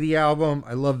name of the album.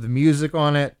 I love the music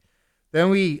on it. Then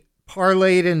we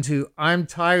parlayed into I'm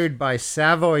Tired by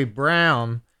Savoy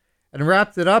Brown and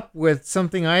wrapped it up with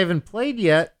something I haven't played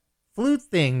yet, Flute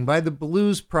Thing by the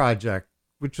Blues Project,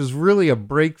 which was really a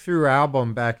breakthrough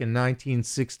album back in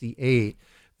 1968.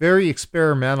 Very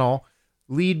experimental.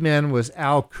 Lead man was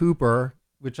Al Cooper,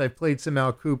 which I played some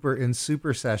Al Cooper in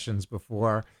super sessions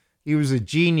before. He was a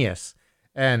genius,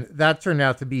 and that turned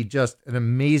out to be just an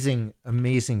amazing,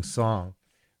 amazing song.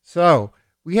 So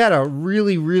we had a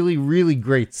really, really, really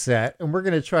great set, and we're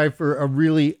going to try for a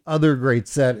really other great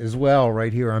set as well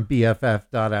right here on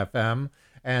BFF.FM.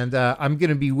 And I'm going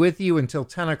to be with you until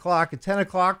 10 o'clock. At 10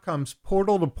 o'clock comes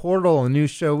Portal to Portal, a new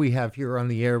show we have here on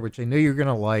the air, which I know you're going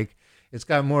to like. It's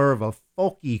got more of a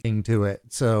folky thing to it.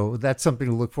 So that's something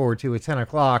to look forward to at 10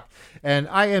 o'clock. And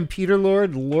I am Peter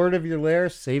Lorde, Lord of your lair,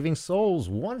 saving souls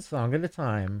one song at a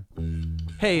time.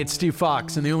 Hey, it's Steve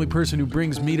Fox, and the only person who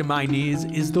brings me to my knees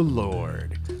is the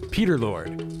Lord. Peter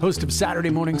Lorde, host of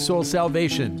Saturday Morning Soul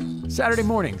Salvation. Saturday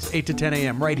mornings, 8 to 10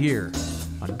 a.m. right here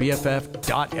on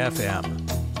BFF.FM.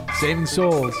 Saving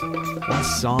souls, one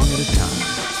song at a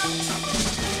time.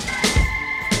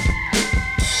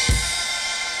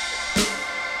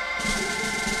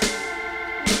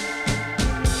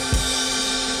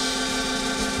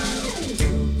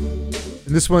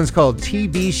 And this one's called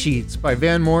TB Sheets by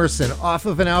Van Morrison, off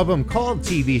of an album called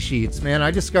TB Sheets. Man, I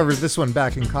discovered this one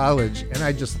back in college, and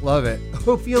I just love it.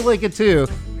 Hope you'll like it too.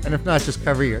 And if not, just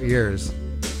cover your ears.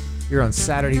 You're on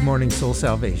Saturday Morning Soul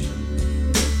Salvation.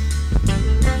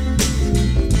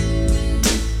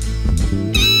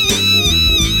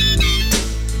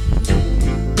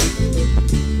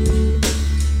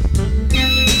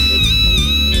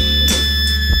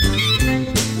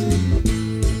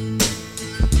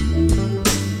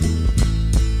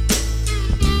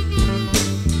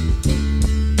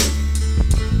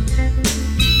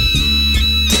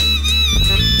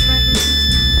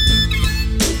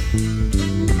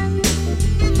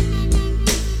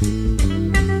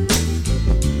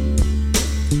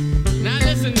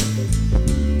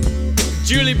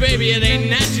 Baby, it ain't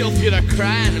natural for you to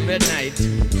cry in the midnight.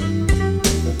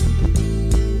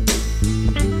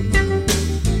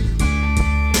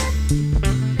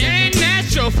 It ain't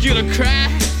natural for you to cry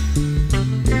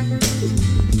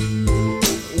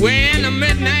way in the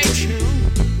midnight.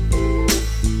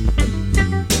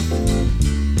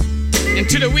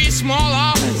 Into the wee small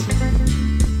hours,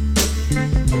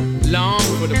 long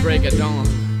for the break of dawn.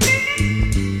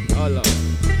 Oh Lord.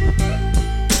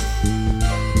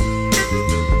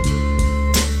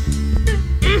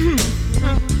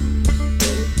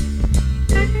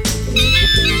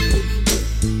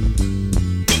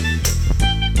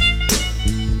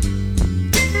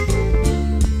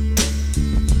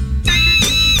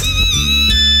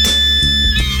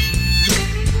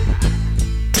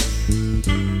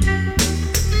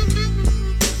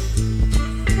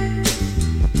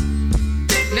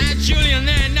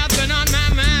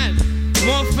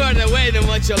 finding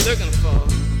what you're looking for.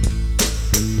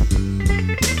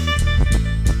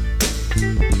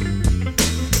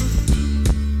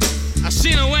 I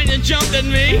seen her when you jumped at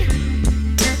me,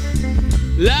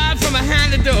 live from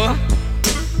behind the door,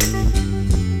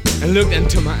 and looked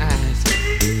into my eyes.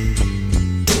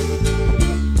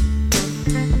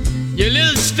 Your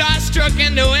little starstruck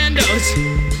innuendos,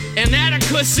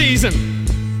 inadequate season,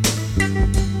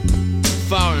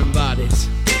 foreign bodies.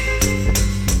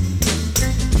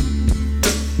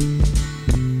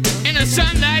 And the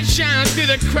sunlight shines through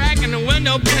the crack in the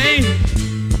window pane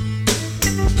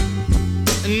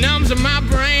and numbs my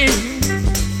brain.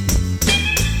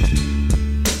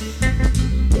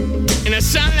 And the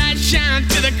sunlight shines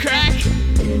through the crack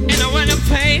in the window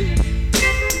pane,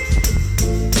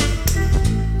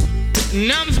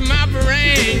 numbs my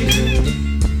brain.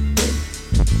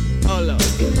 Oh Lord.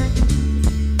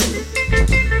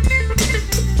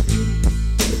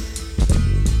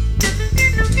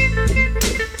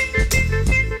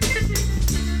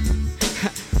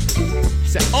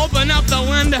 So open up the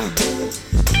window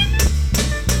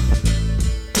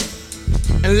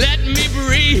and let me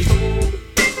breathe.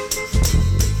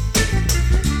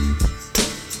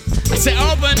 I said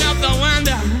open up the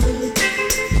window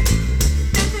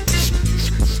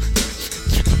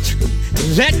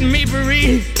and let me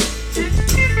breathe.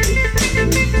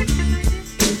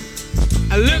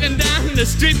 I'm looking down the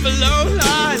street below,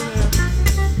 Lord,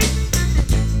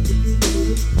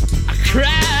 I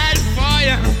cried for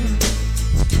you.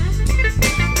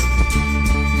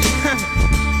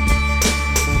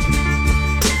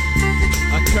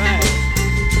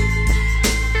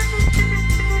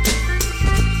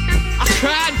 I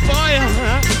cried for you.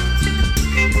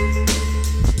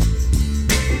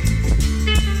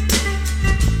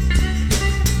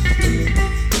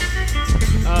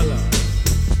 Oh Lord.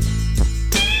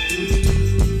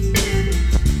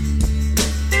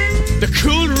 The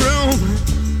cool room,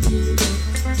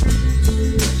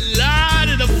 Lord,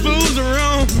 of the fool's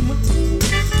room.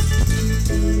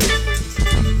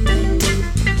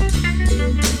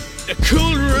 The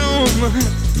cool room,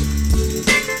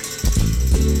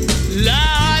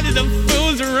 Lord, of the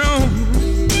fool's room.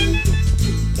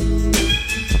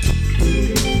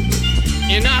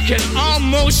 And I can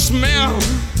almost smell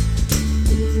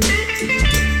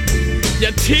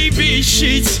your TV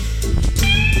sheets.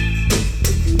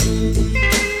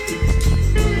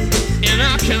 And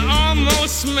I can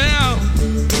almost smell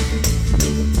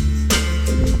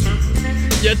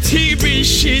your TV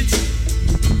sheets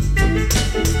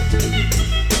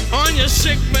on your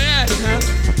sick bed.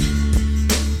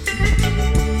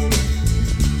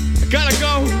 I gotta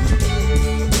go.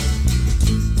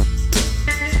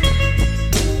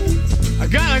 I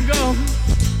gotta go.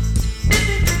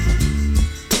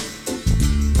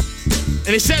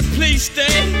 And he said, please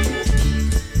stay.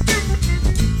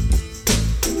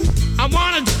 I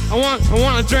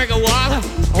want a drink of water.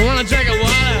 I want a drink of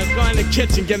water. Go in the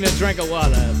kitchen, give me a drink of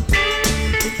water.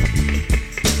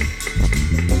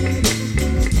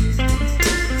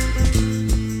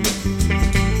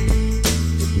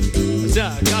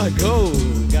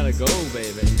 Gotta go,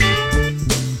 baby.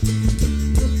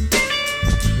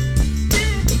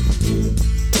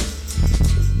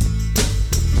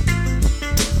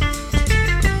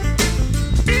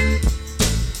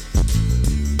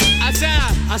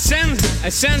 I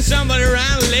send somebody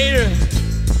around later.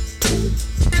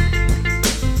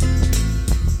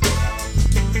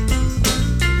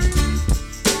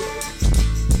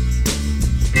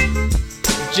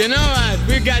 You know,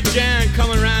 we got Jan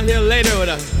coming around here later with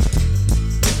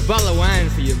a bottle of wine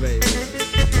for you, baby.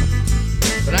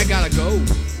 But I gotta go.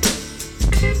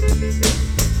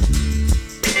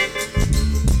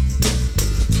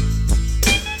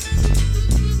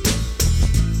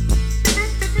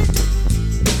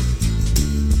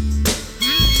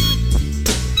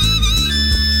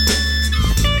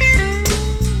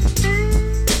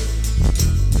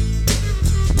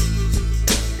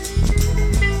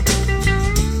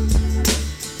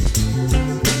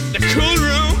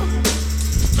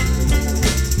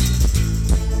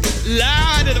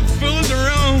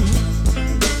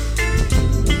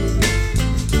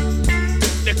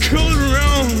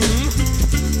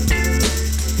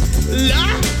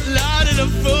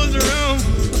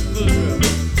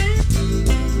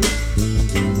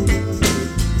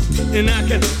 And I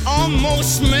can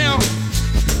almost smell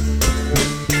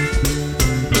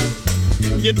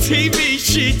your TV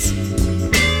sheets.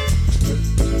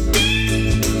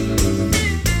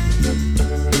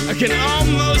 I can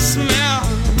almost smell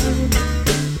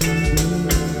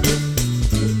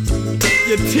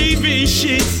your TV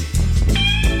sheets.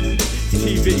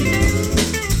 TV.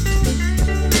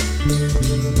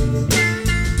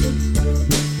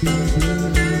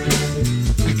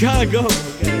 Gotta go.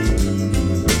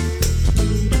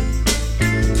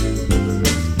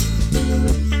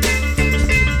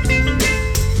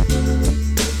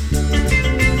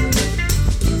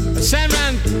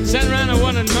 Send around a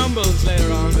one of Mumbles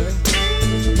later on, baby.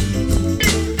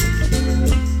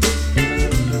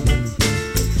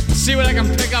 See what I can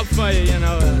pick up for you, you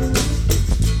know.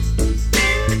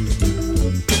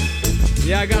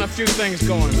 Yeah, I got a few things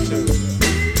going too.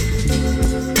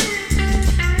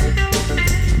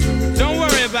 Don't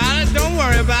worry about it, don't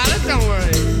worry about it, don't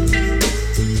worry.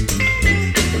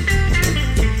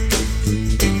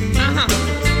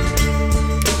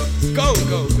 Go,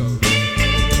 go, go.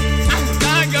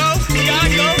 Gotta go, gotta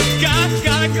go,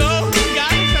 gotta go,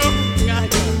 gotta go, gotta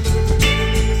go.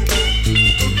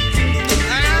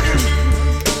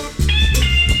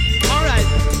 All right,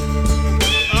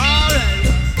 all right.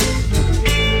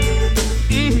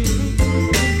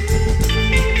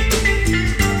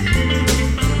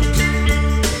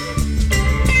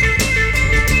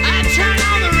 I turn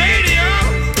on the radio,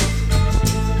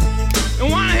 and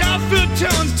wanna hear good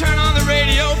tunes. Turn on the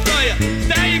radio for you.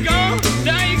 There you go,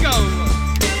 there you go.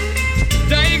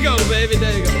 There you go, baby,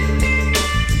 there you go.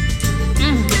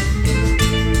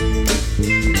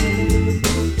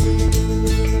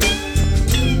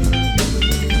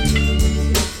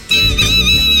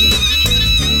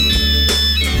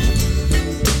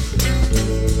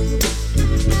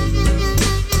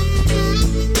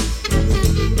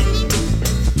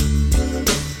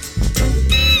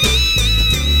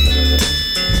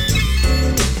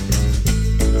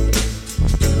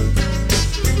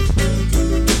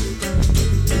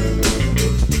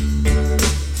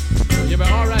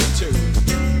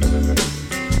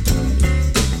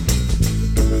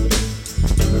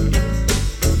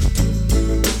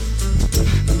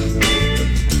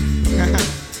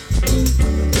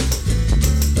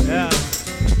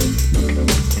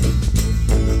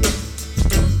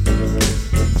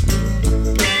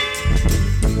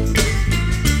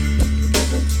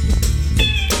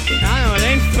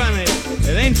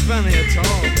 Funny at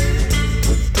all.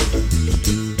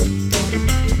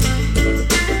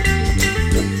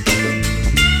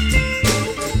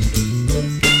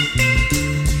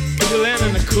 You land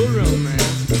in the cool room, man.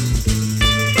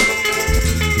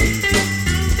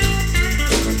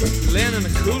 Land in the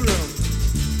cool room.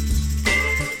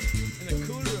 In the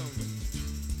cool room.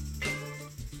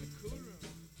 In the cool room.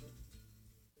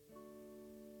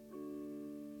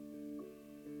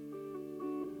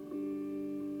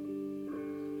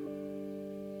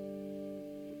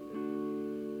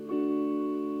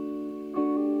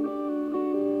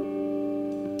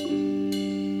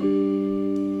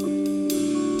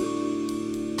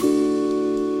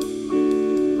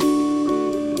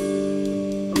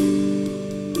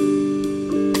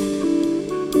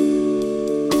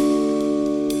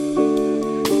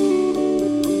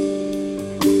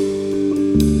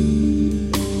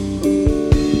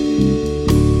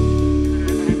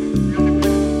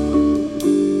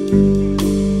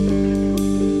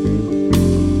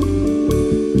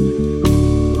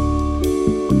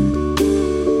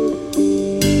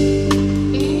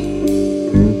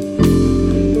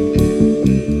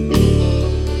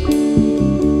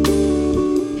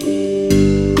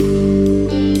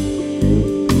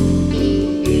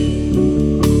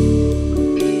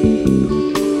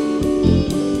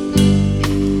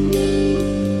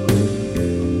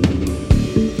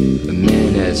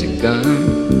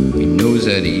 gun, he knows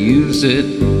how to use it.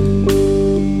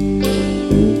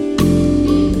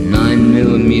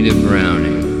 9mm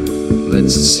Browning,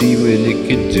 let's see what it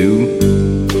could do.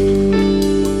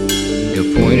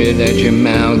 He'll point it at your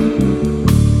mouth,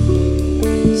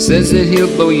 says that he'll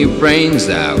blow your brains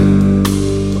out.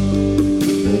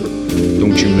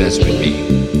 Don't you mess with me,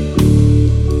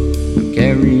 I'm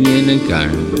carrying a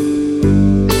gun.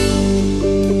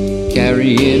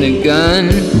 Carrying a gun,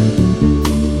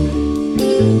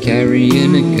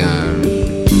 carrying a gun.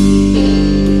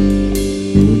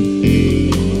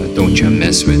 Don't you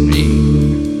mess with me,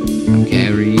 I'm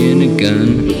carrying a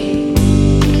gun.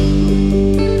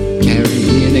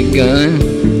 Carrying a gun,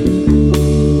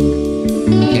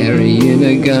 carrying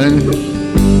a gun.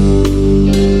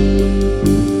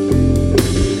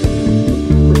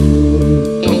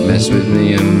 Don't mess with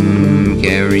me, I'm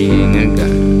carrying a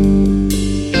gun.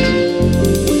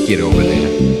 Get over there.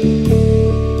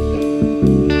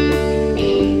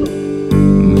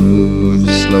 Move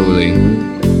slowly.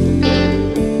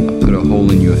 I'll put a hole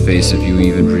in your face if you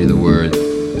even breathe a word.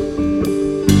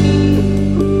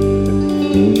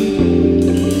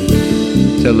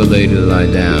 Tell the lady to lie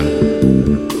down.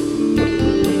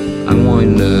 I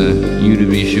want you to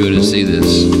be sure to see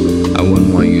this. I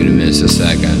wouldn't want you to miss a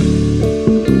second.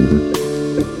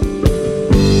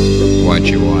 Watch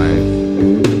your wife.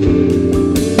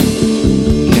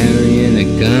 Carrying a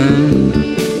gun,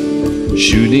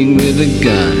 shooting with a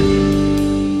gun.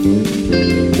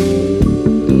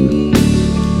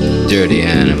 Dirty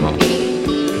animal.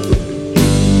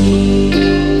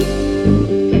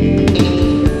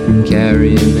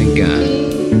 Carrying a gun.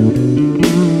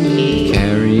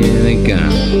 Carrying a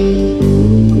gun.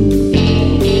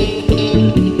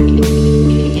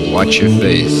 Watch your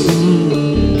face.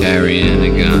 Carrying a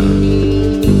gun.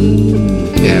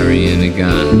 Carrying a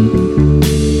gun.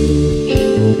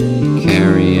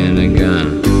 Carrying a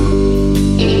gun.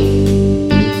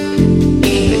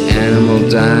 The animal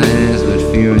dies with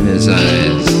fear in his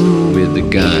eyes with the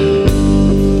gun.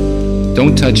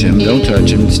 Don't touch him, don't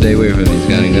touch him, stay away from him, he's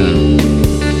got a gun.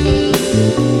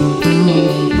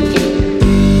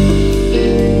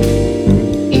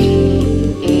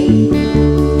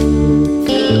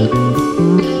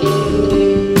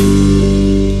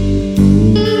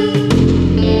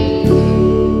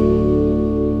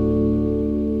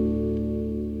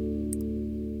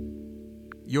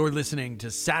 You're listening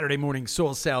to Saturday Morning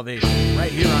Soul Salvation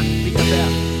right here on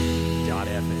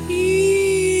BFF.FM.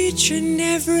 Each and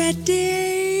every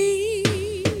day,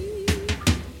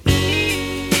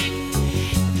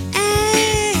 every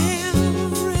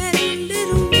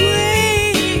little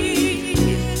way,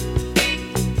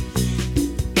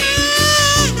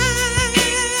 I've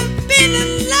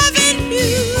been loving you.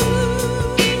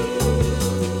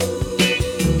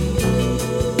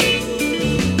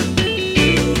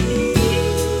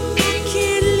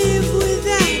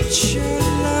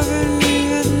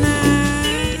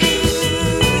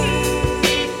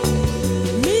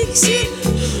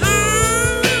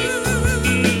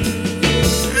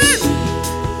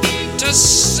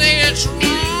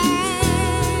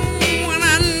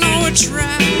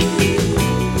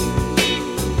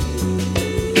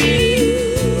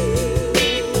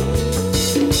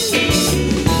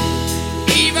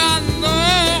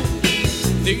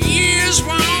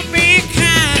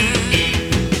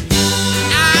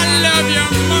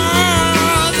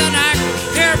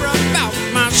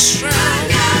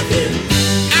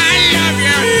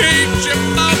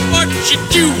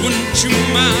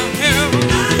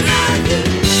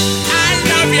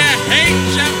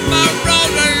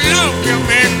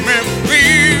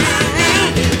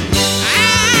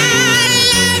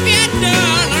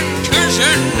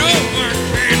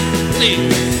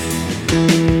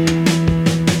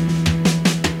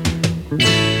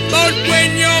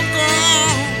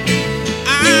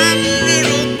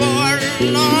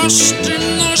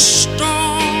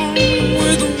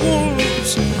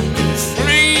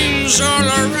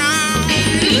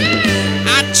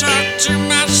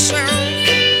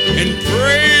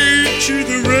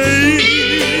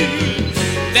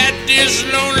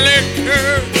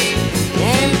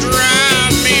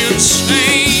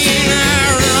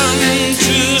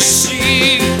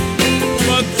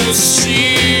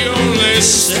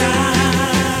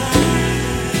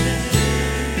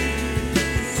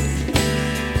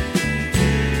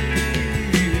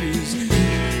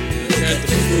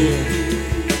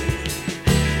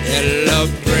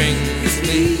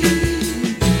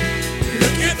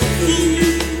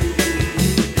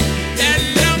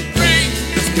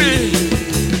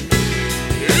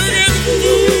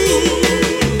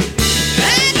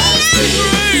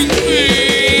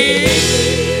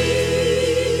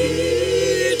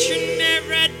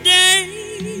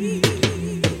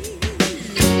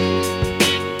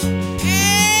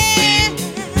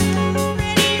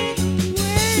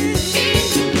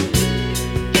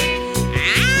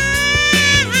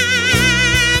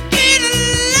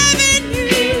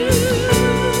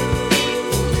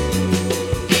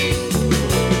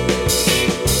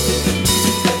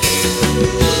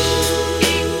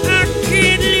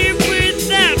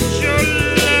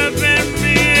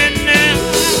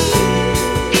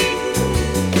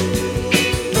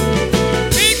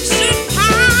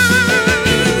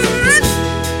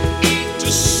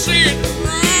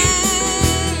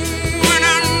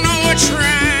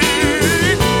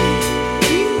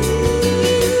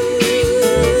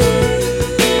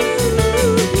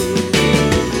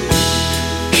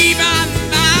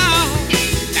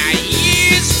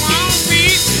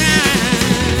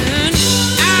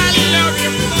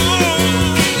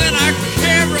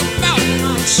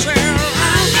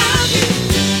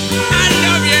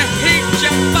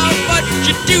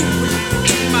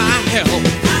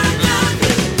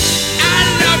 I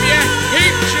love you,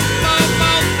 hate you, love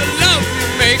all the love you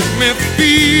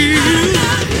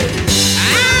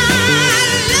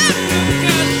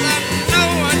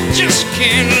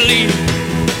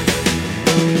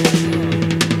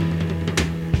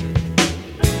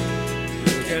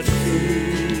at the fool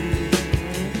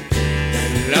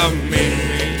that love me.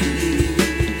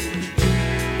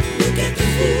 Look at the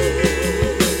fool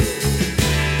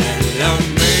that love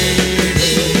me.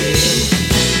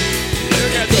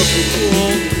 Look at the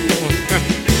fool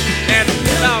that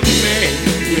love me.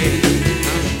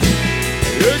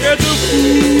 Look at the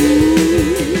fool.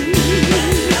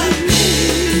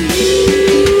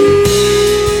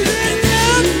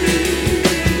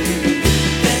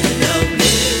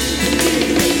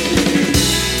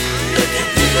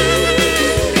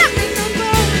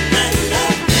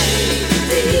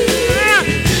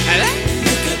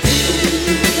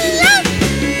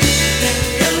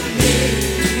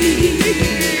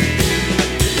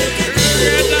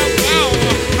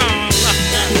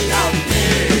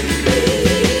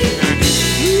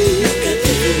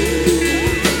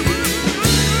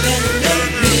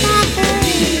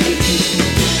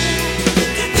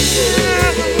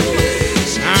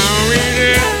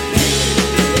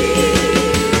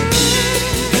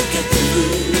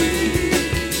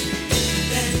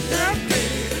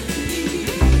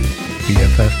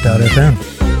 BFF.FM.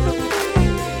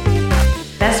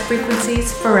 Best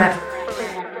frequencies forever.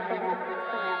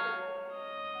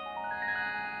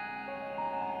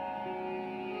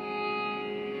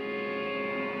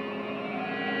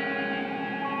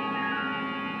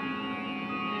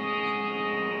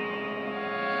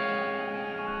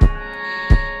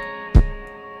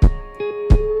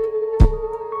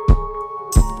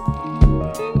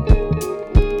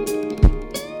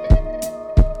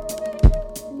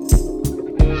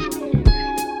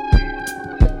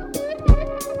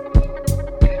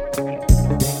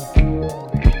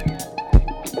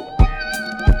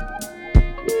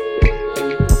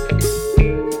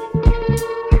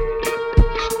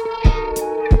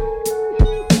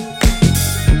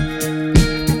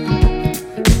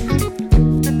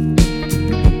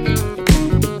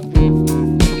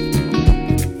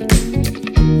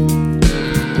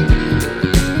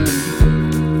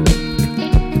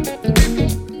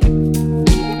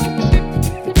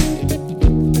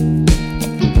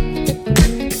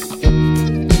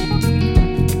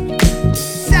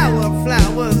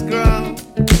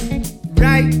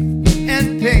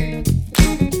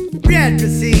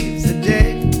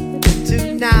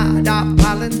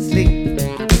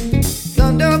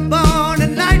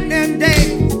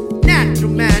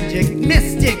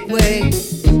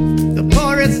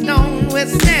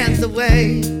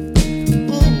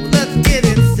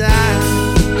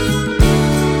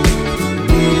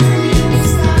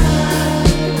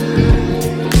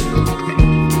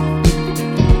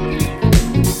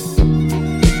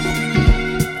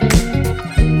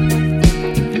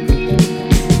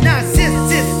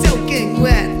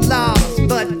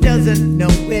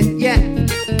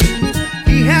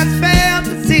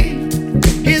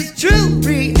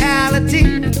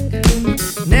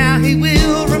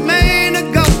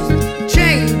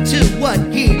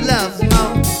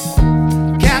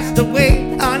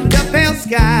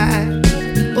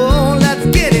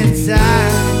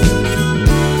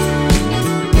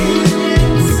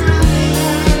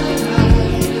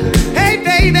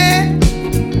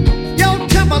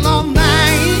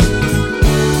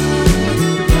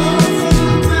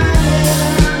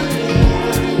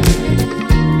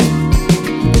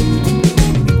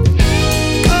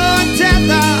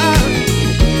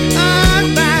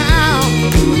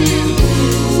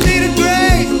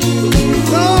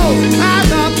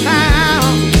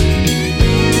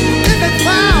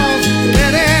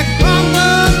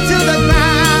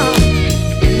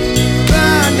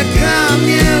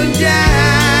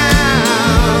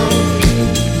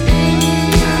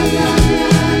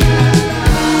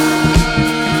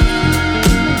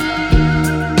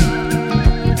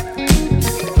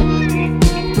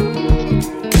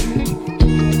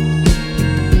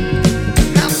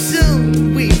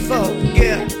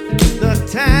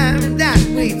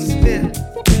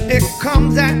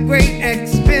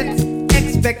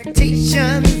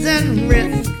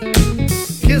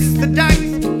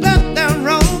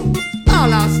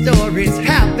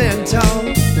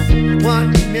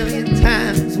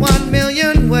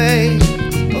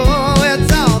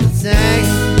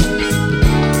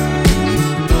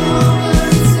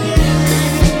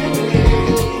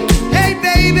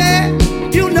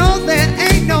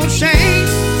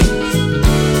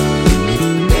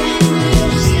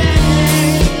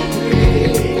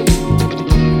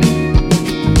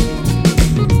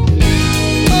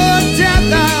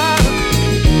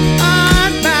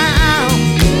 Unbound,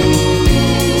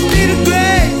 be the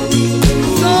great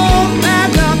soul.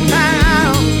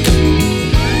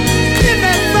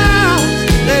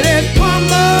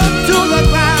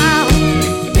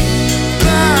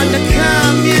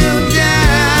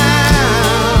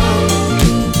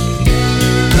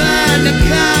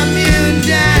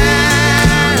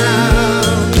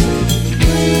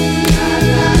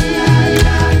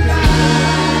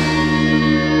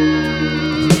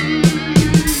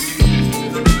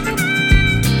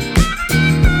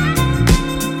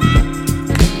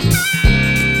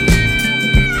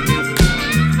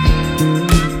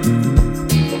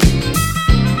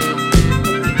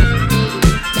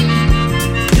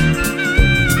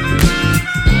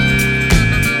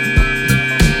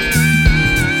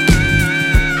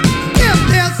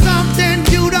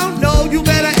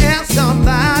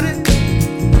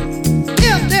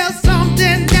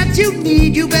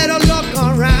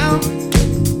 around.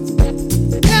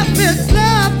 If it's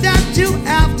love that you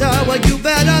after, well, you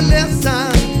better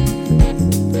listen.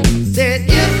 Said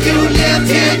if you lived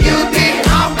here, you'd be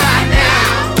home by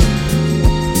now.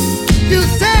 You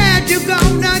said you're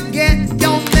gonna get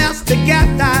your mess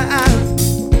together.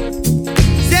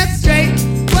 Said straight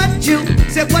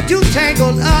what you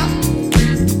tangled up.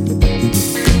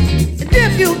 And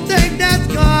if you think that's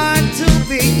going to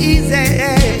be easy,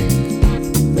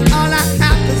 all I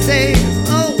have to say is,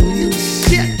 oh, you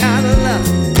shit out of luck.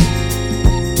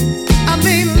 I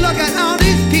mean, look at all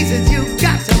these pieces you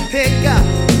got to pick up.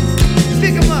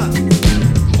 Pick them up.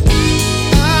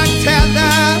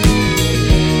 Untethered,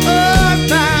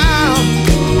 earthbound,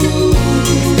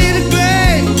 see the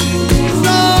grave,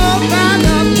 sold by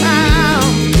the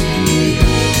pound.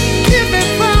 If it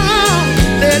fall,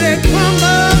 let it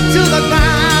crumble to the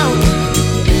ground.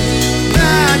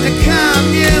 Trying to calm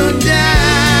you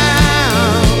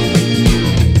down.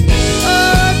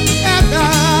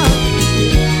 Untethered,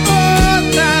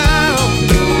 earthbound,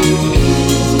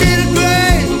 see the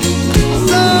grave,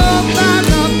 sold by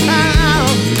the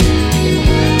pound.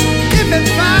 If it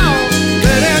fall,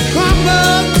 let it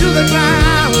crumble to the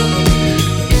ground.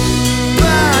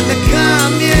 Trying to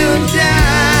calm you down.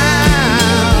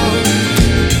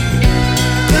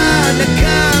 Trying to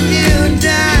calm you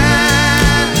down.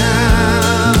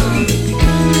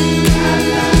 La,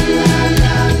 la, la,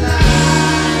 la, la.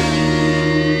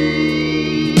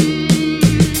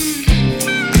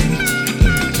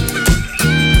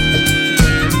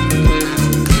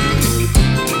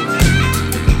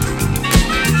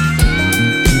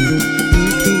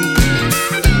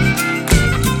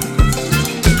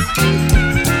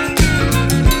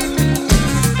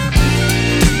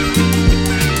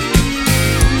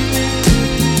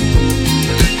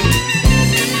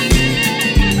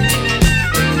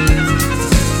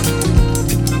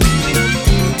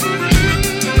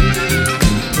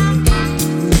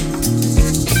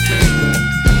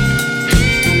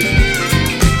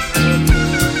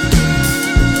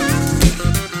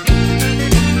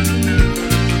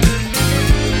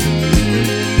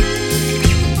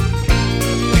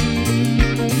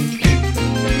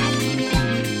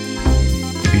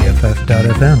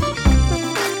 BFF.FM.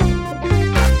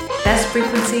 Best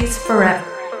frequencies forever.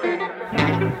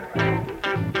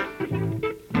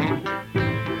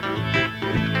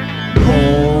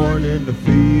 Corn in the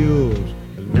fields,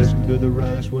 and listen to the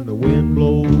rice when the wind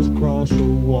blows across the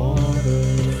water.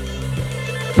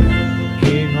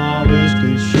 King harvest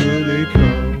is surely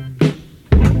come.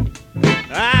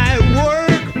 I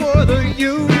work for the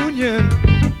union,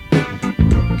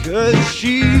 'cause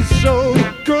she's so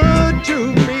good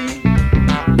to me.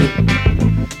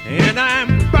 And I'm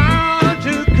bound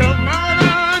to come out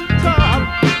on top.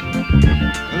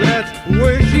 That's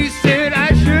where she said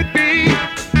I should be.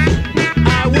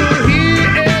 I will hear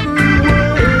every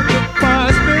word the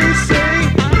boss may say,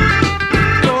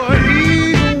 for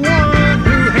he's the one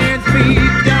who hands me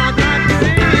down my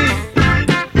pay.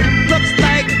 Looks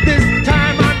like this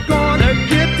time I'm gonna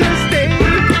get to stay.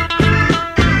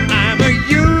 I'm a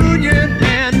union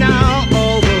man now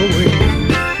all the way.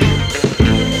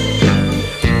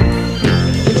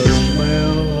 The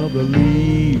smell of the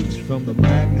leaves from the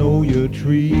magnolia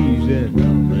trees in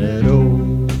the meadow.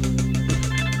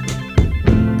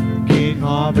 King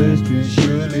harvest is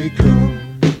surely come.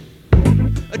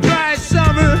 A dry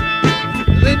summer,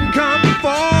 then come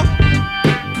fall,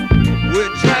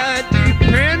 which I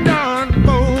depend on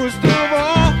most of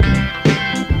all.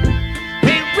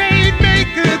 Hey,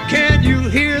 Rainmaker, can you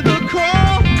hear the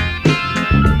call?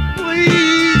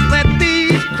 Please let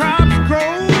these crops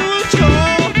grow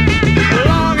tall.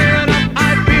 Long enough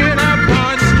I've been up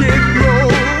on Skid Row,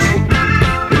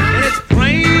 and it's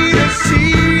plain to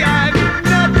see I've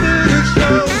nothing to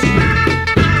show.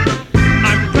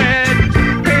 I'm glad to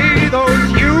pay those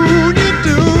union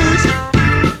dues.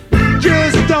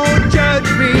 Just don't judge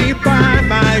me by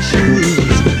my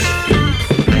shoes.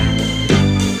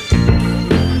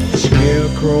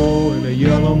 Scarecrow and a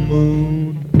yellow moon,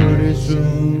 pretty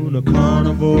soon a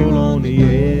carnival on the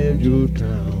edge of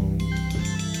town.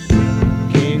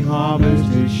 King harvest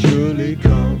is surely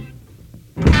come.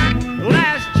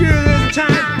 Last year this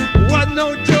time wasn't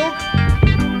no joke.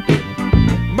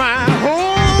 My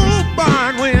whole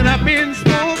barn went up in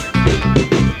smoke.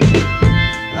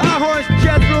 Our horse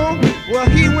Jethro, well,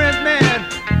 he went mad.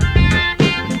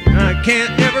 I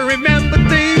can't ever remember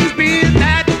things being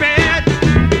that bad.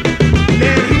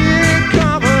 Then here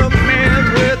come a man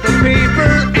with a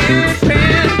paper and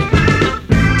pen,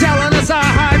 telling us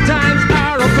our hard times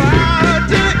are about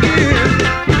to end.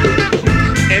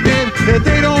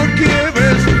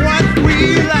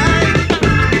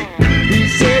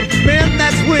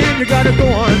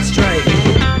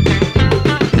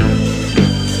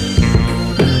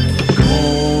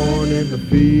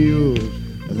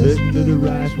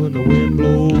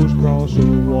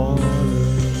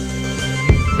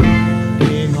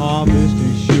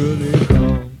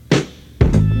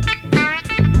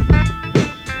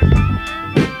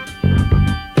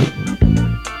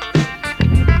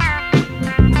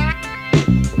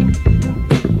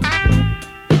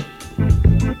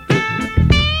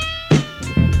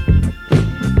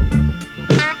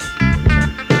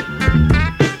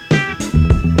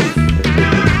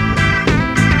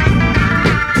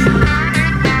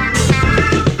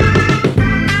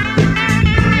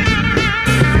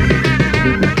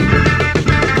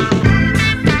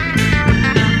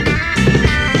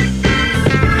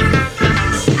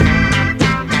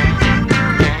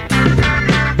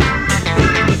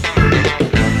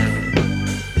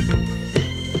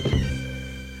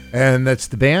 And that's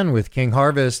the band with King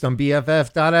Harvest on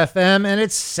BFF.FM. And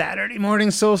it's Saturday Morning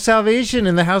Soul Salvation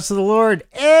in the House of the Lord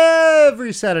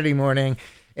every Saturday morning,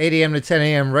 8 a.m. to 10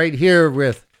 a.m. right here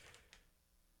with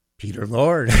Peter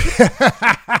Lorde.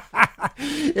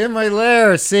 In my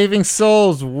lair, saving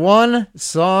souls one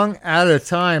song at a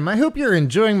time. I hope you're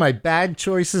enjoying my bad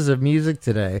choices of music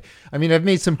today. I mean, I've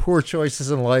made some poor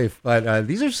choices in life, but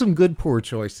these are some good poor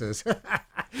choices.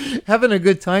 Having a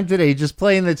good time today, just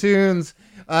playing the tunes.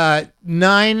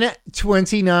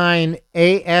 9:29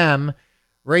 a.m.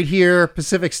 right here,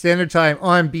 Pacific Standard Time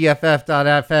on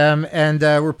BFF.FM. And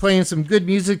we're playing some good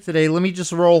music today. Let me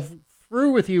just roll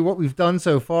through with you what we've done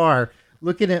so far.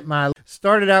 Looking at my...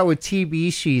 Started out with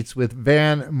TB Sheets with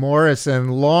Van Morrison.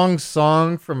 Long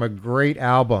song from a great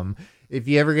album. If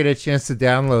you ever get a chance to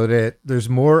download it, there's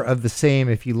more of the same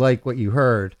if you like what you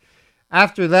heard.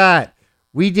 After that,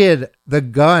 we did The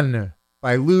Gun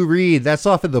by Lou Reed. That's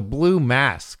off of the Blue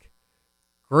Mask.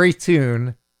 Great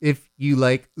tune if you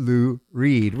like Lou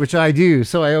Reed, which I do,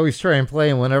 so I always try and play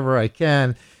him whenever I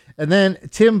can. And then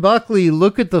Tim Buckley,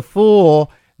 Look at the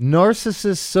Fool,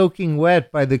 Narcissus Soaking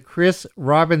Wet by the Chris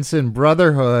Robinson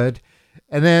Brotherhood.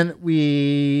 And then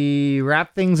we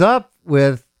wrap things up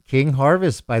with King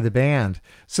Harvest by the band.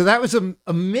 So that was an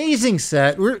amazing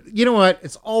set. You know what?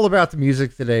 It's all about the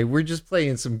music today. We're just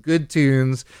playing some good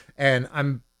tunes, and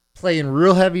I'm playing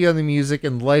real heavy on the music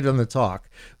and light on the talk.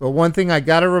 But one thing I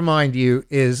got to remind you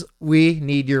is we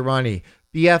need your money.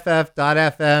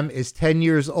 BFF.FM is 10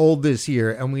 years old this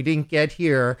year, and we didn't get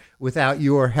here without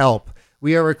your help.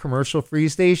 We are a commercial-free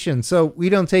station, so we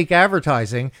don't take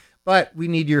advertising, but we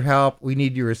need your help, we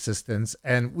need your assistance,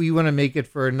 and we want to make it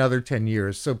for another 10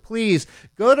 years. So please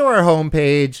go to our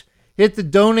homepage, hit the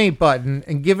donate button,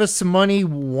 and give us some money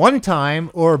one time,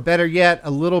 or better yet,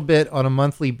 a little bit on a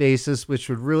monthly basis, which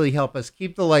would really help us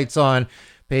keep the lights on,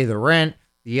 pay the rent,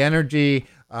 the energy,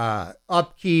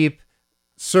 upkeep,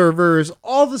 servers,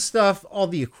 all the stuff, all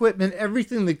the equipment,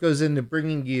 everything that goes into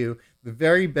bringing you the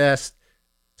very best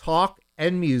talk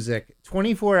and music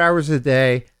 24 hours a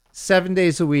day, 7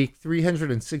 days a week,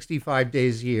 365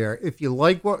 days a year. If you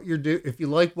like what if you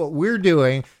like what we're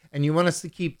doing and you want us to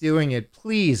keep doing it,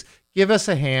 please give us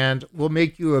a hand. We'll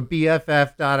make you a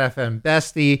BFF.FM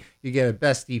bestie. You get a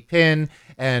bestie pin,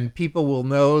 and people will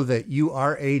know that you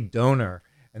are a donor,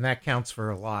 and that counts for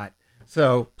a lot.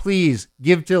 So please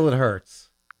give till it hurts.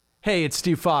 Hey, it's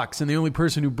Steve Fox, and the only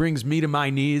person who brings me to my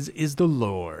knees is the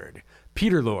Lord.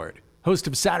 Peter Lord, host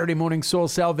of Saturday Morning Soul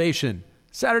Salvation.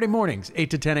 Saturday mornings, 8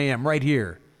 to 10 a.m. right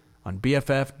here on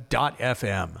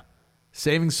BFF.FM.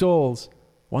 Saving souls,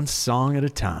 one song at a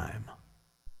time.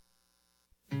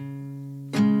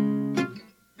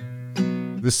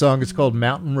 This song is called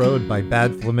Mountain Road by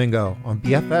Bad Flamingo on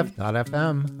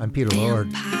BFF.FM. I'm Peter Lord.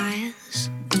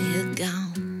 Vampires, they're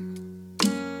gone.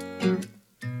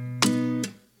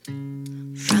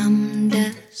 From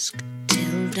dusk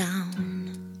till dawn.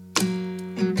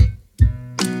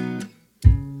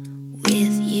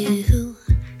 With you,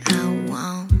 I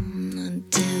wanna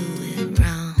do it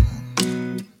wrong.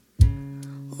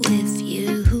 With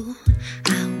you,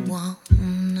 I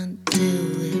wanna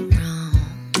do it wrong.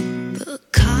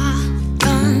 But car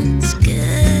runs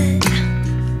good,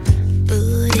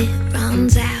 but it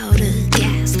runs out of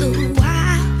gas. The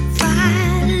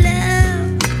wildfire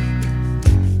love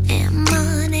and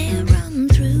money run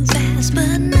through fast,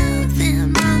 but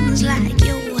nothing runs like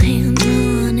your hands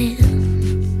running.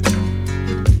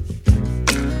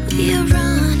 We're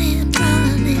running,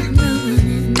 running,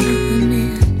 running,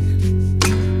 running.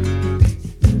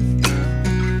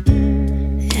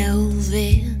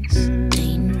 Elvis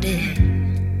ain't dead.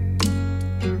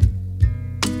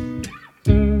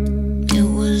 It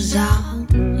was all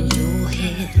in your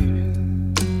head.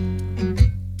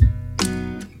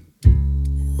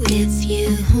 With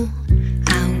you,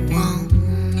 I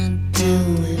wanna do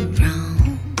it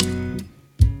wrong.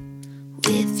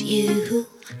 With you,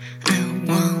 I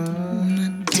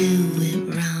wanna do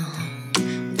it wrong.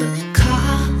 The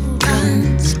car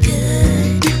runs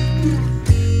good,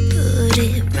 but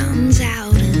it runs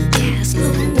out of gas. The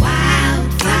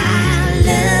wildfire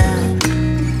love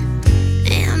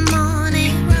and money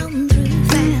run through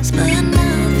fast, but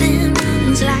nothing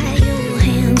runs like your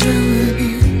hands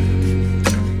running.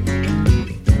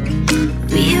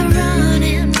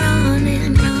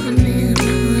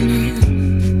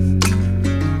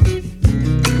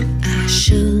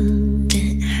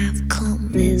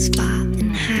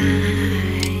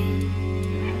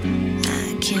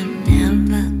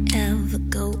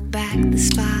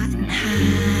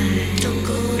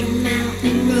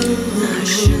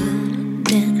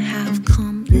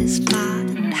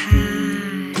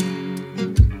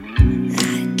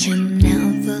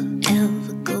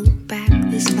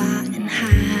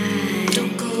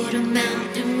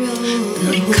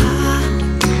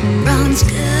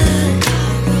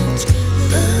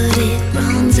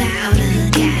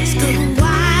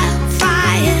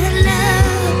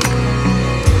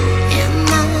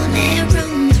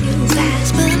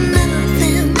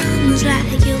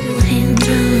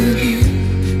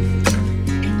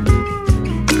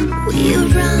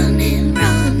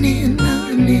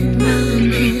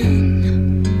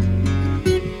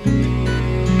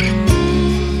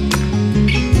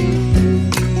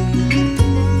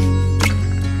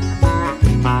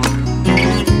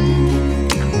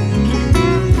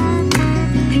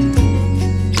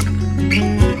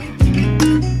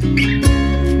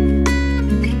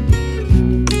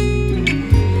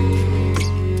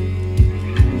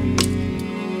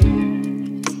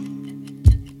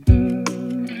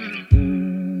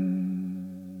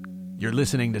 You're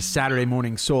listening to Saturday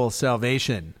Morning Soul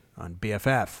Salvation on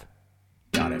BFF.FM.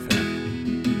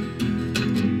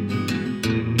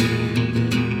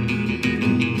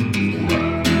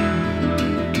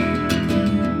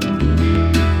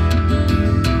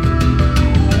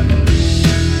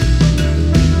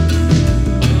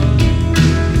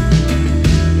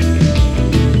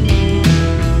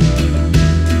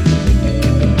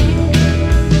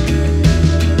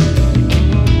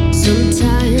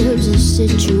 Sometimes a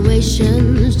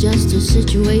situation's just a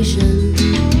situation.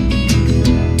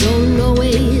 Don't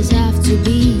always have to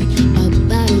be a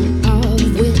battle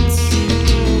of wits.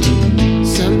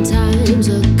 Sometimes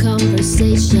a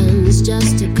conversation's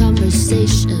just a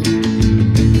conversation.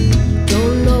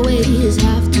 Don't always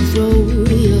have to throw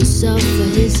yourself a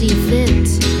hissy fit.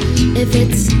 If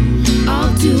it's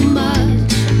all too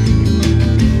much,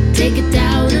 take it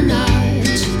down a notch.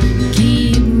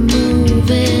 Keep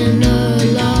moving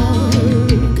along,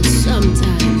 'cause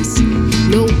sometimes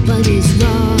nobody's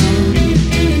wrong.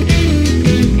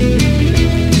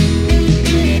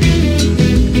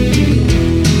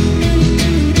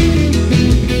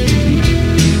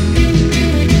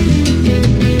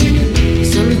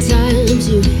 Sometimes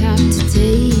you have to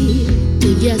take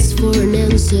a yes for an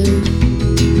answer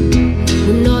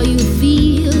when all you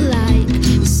feel like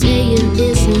saying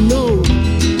is no.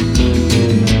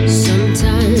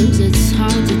 Sometimes it's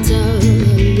hard to tell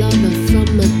a lover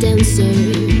from a dancer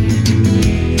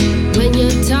when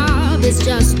your top is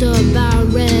just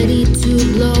about ready to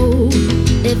blow.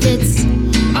 If it's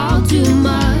all too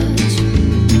much,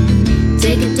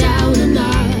 take it down a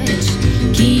notch.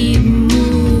 Keep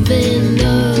moving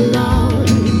along,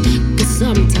 'cause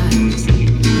sometimes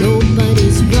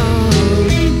nobody's wrong.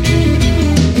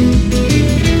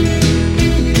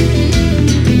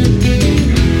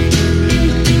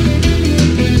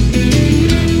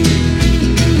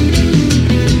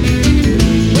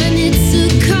 When it's a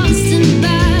constant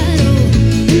battle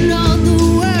and all the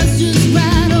words just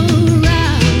rattle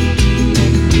around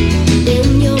in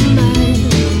your mind,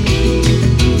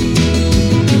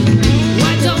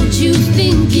 why don't you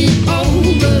think it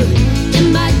over? It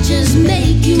might just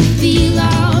make you feel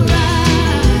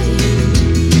alright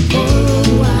for a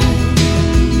while.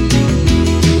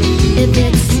 If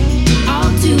it's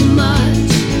all too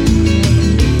much,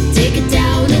 take it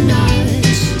down a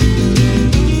notch.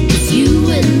 'Cause you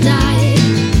and I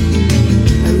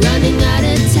are running out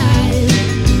of time.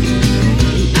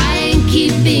 I ain't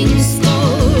keeping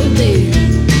score, babe,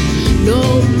 no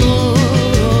more.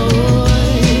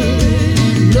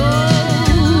 No,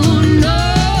 no,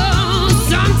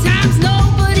 sometimes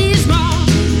nobody's wrong.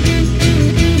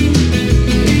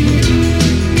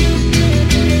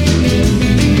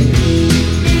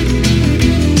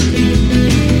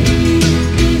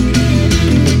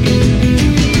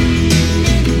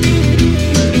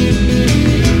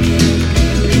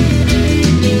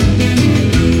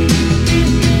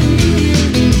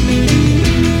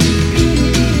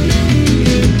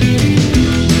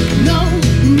 No,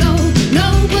 no,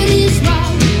 nobody's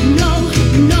wrong. No,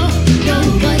 no,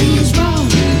 nobody's wrong.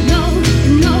 No,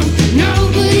 no, nobody's wrong. No, no,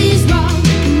 nobody's wrong.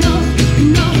 No,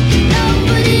 no,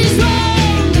 nobody's wrong.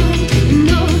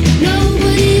 No, no,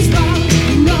 nobody's wrong.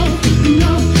 No,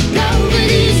 no,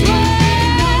 nobody's wrong. No,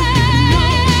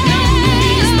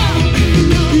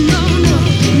 no,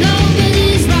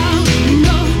 nobody's wrong.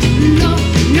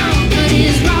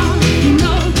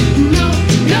 No, no,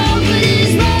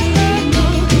 nobody's wrong.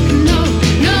 No, no,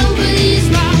 nobody's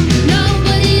wrong.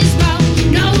 Nobody's wrong.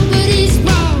 Nobody's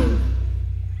wrong.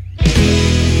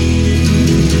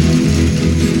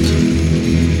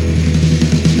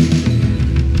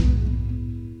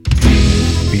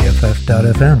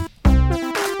 BFF.FM.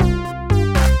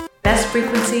 Best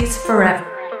frequencies forever.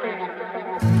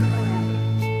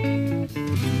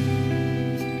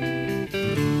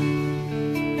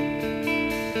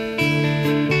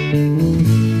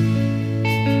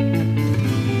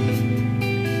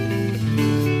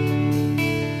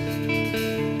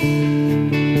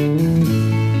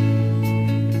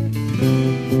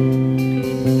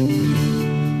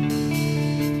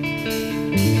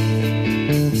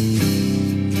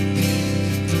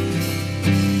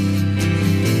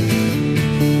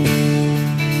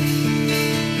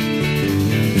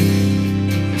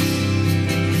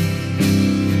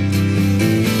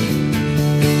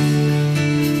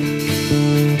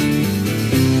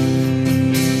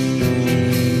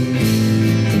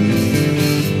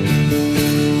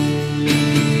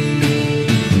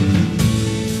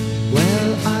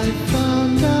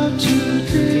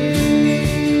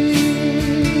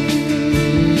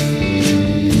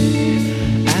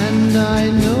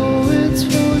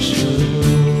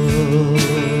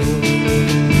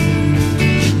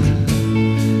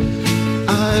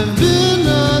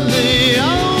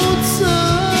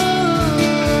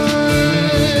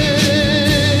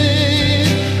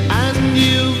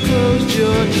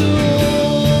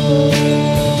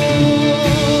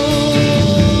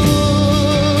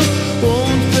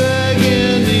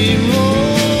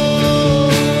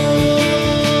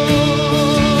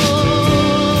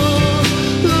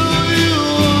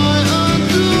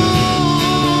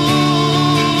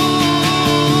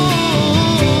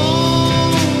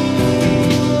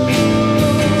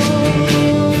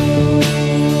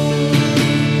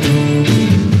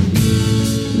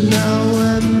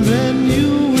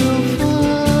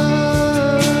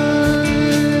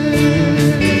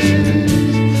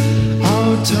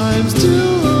 time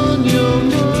still on your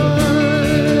mind?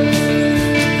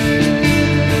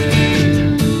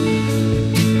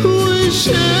 We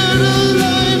shared a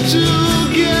life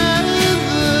together.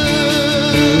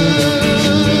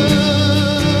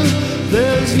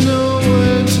 There's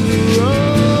nowhere to run.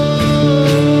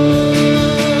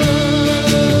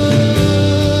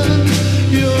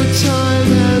 Your time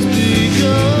has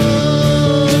begun.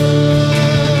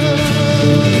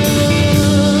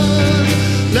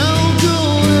 Now go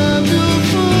have your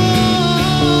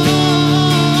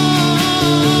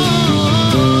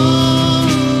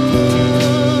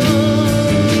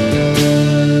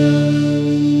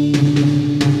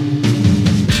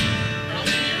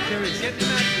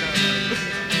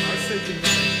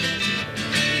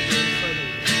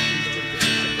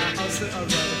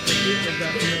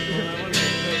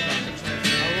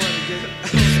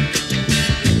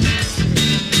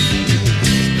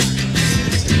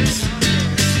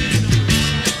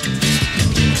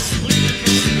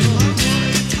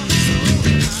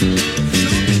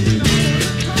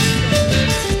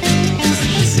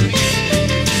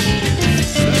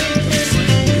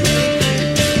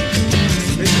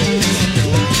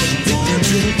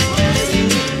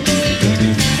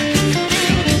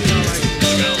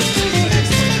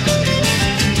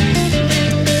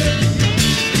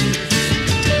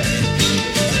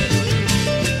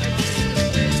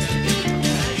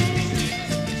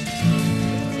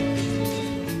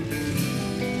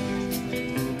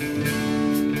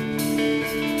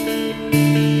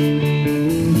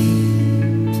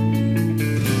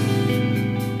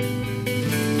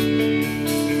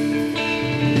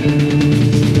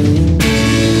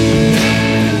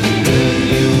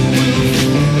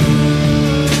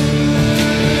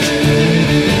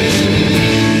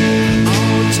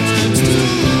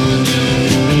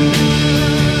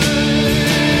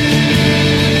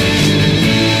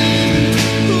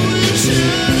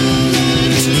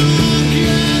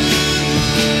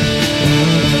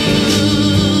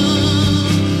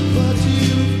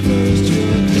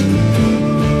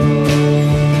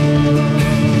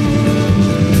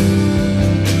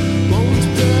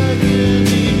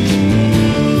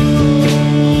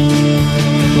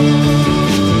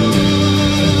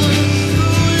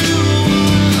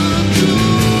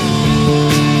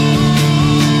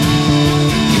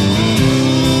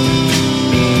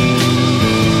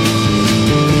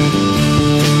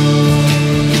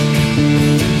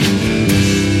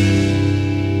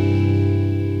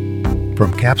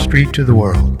From Cap Street to the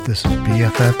world, this is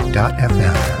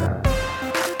BFF.FM.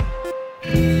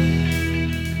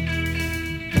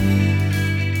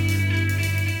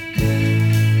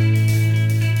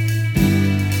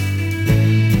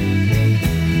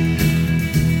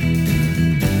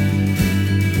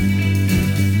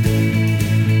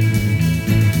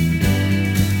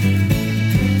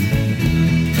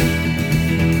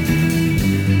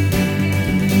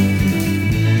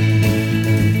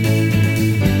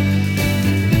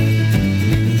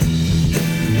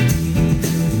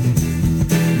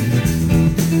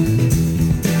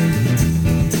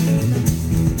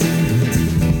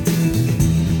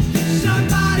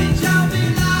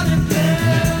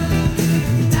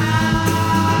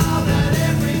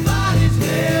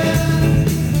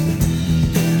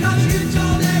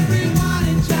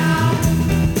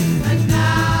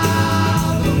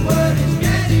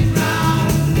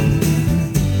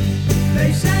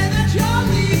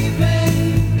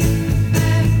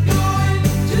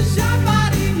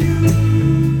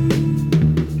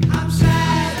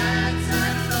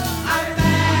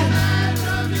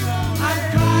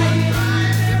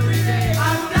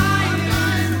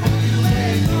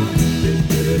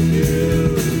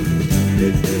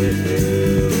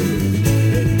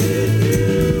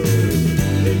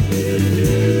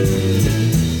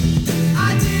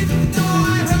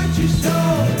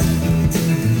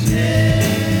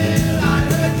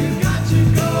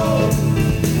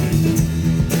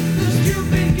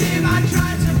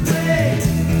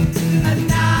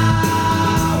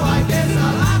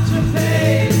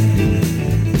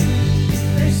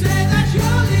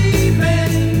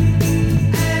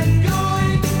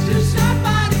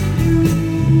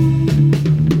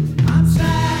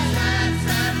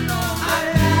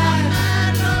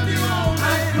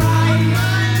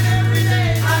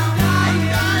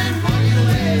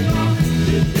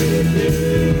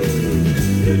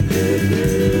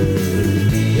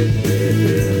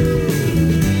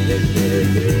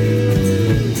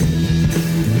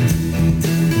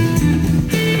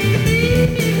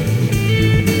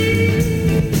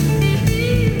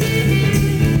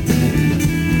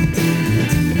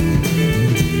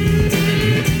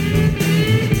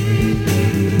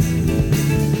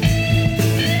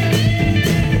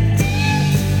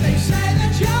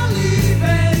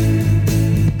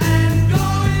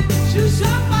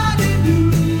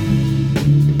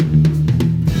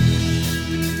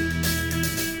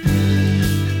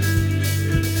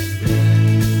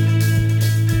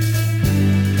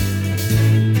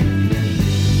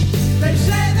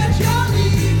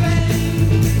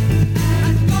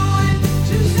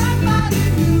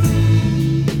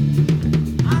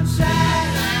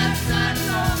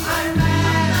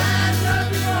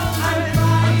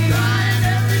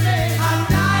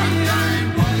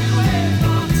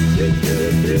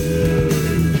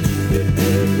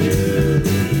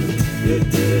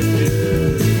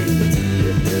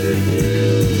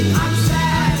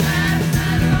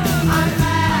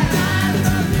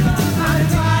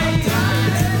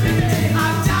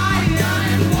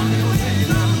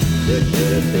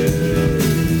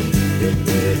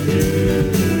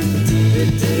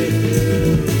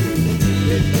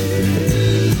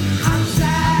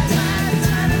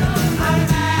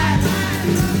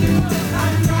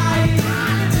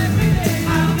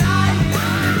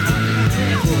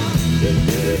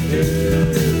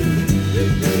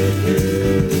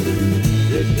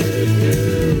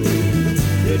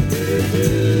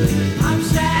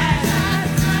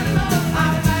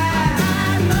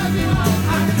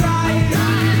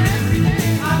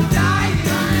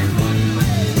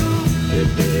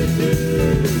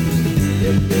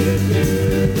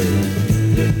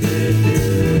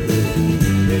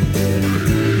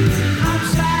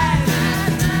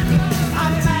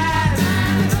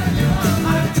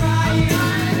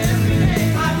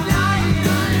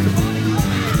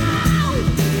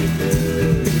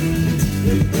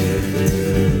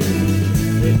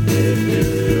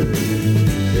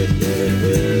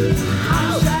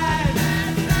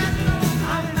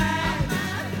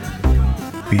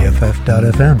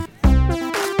 BFF.FM.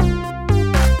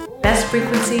 Best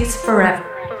frequencies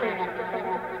forever.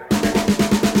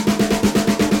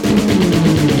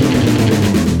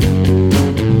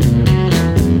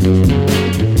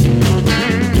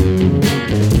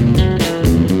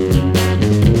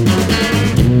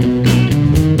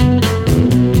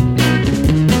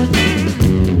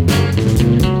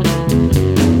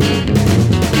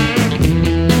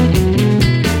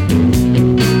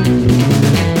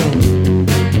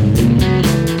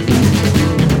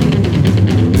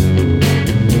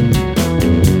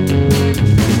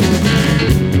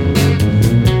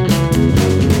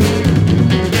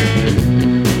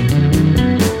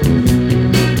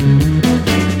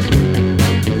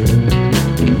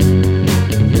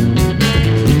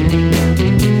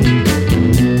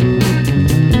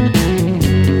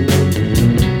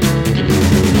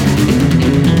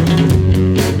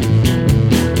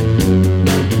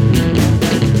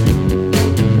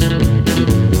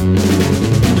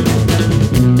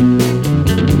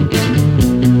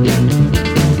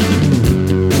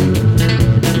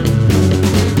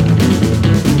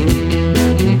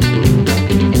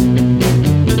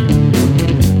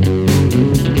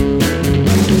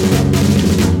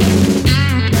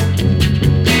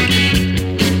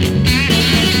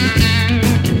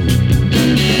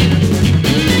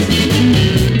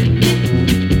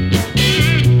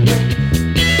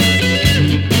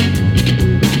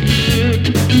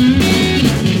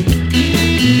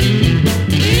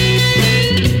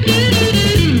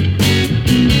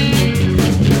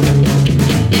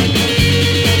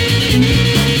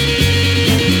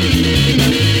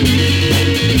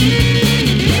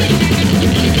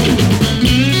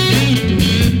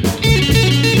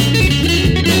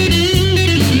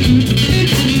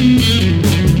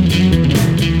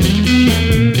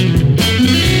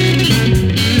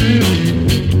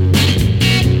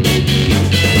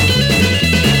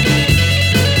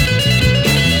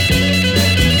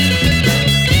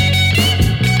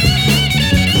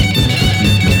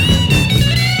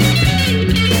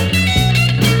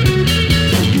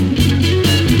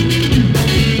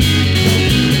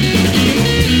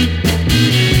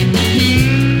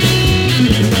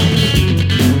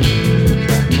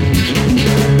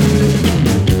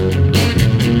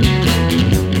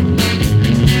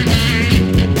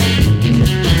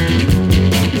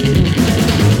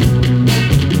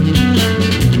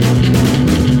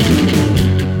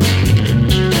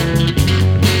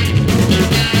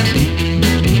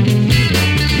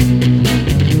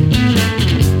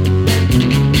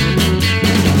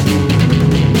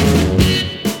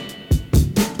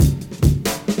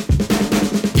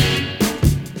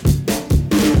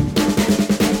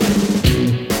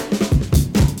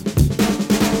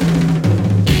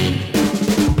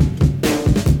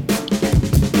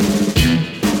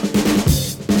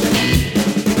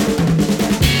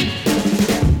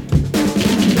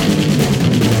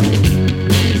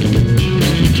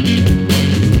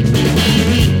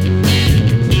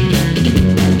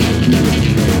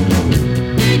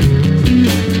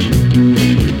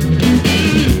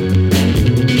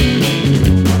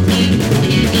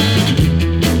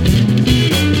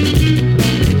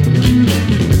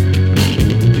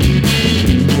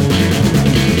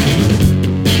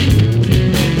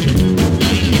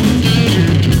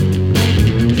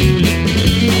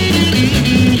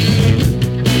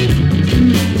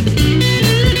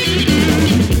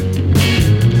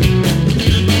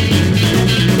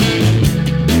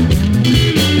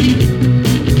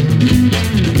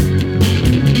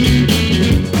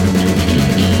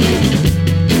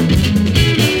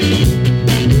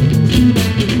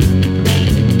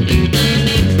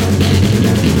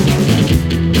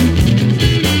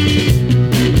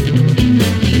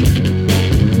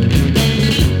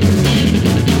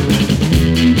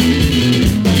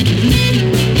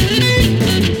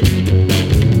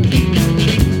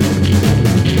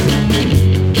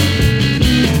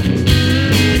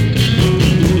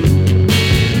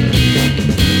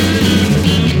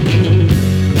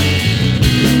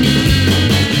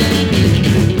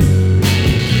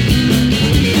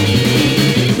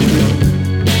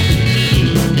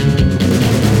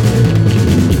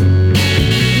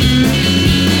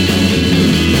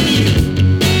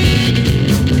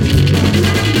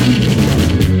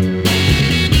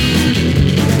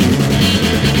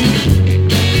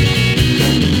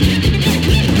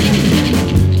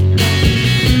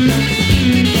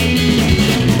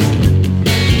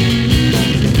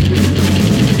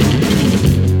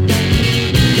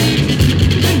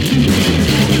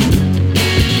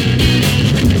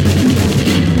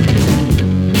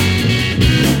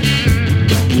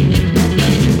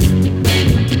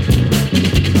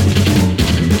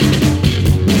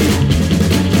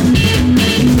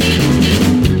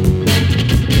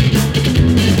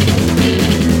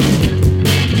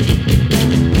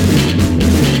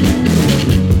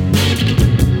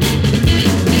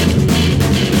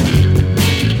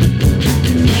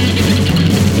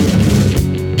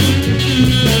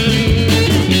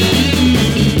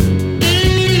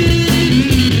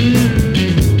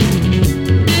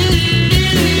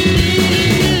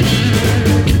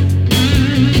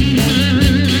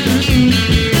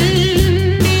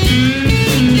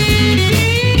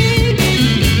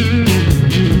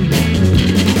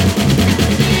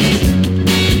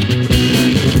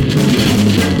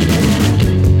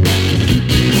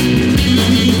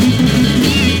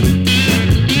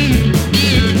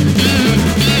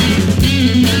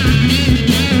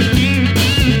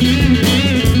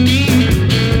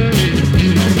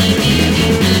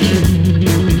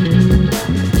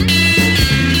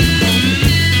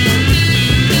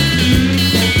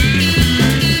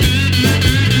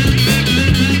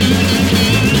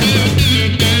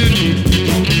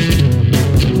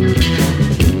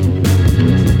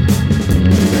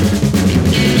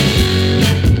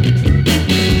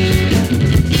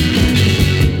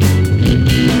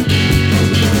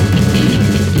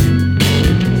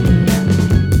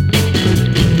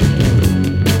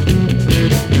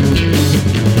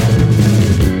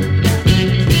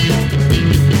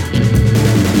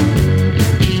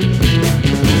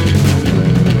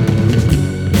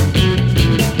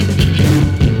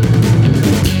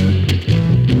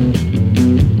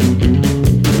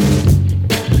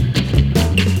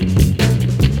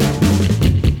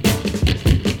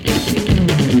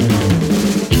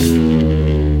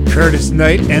 Curtis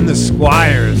Knight and the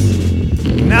Squires.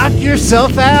 Knock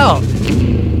yourself out.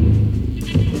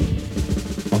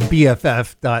 On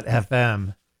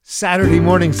BFF.FM. Saturday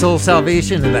morning soul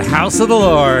salvation in the house of the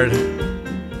Lord.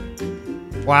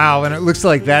 Wow, and it looks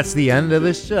like that's the end of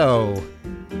the show.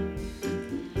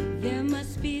 There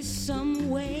must be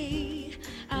some way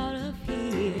out of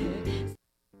here.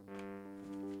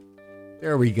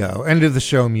 There we go. End of the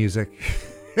show music.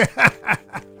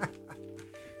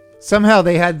 Somehow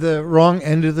they had the wrong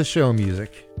end of the show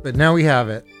music, but now we have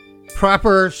it.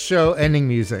 Proper show ending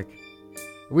music.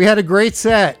 We had a great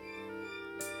set.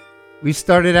 We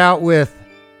started out with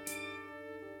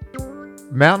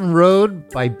Mountain Road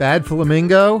by Bad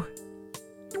Flamingo.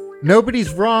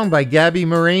 Nobody's Wrong by Gabby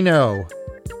Moreno.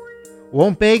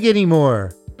 Won't Beg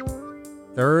Anymore.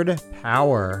 Third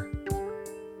Power.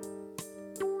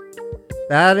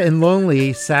 Bad and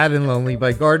Lonely, Sad and Lonely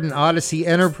by Garden Odyssey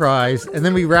Enterprise. And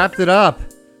then we wrapped it up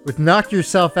with Knock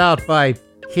Yourself Out by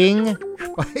King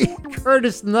by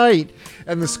Curtis Knight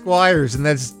and the Squires. And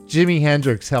that's Jimi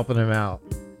Hendrix helping him out.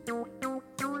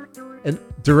 And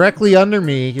directly under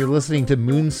me, you're listening to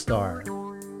Moonstar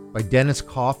by Dennis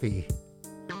Coffey.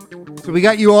 So we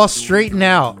got you all straightened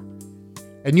out.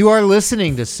 And you are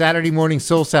listening to Saturday Morning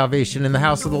Soul Salvation in the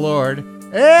House of the Lord.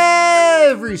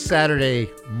 Every Saturday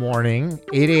morning,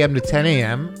 8 a.m. to 10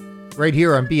 a.m. Right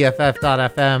here on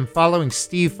BFF.FM. Following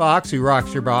Steve Fox, who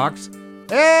rocks your box.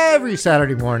 Every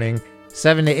Saturday morning,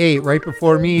 7 to 8. Right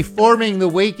before me, forming the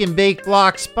Wake and Bake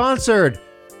block. Sponsored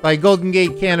by Golden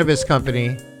Gate Cannabis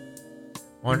Company.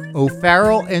 On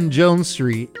O'Farrell and Jones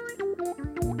Street,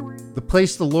 the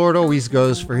place the Lord always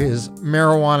goes for his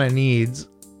marijuana needs,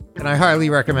 and I highly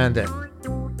recommend it.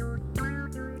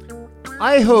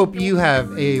 I hope you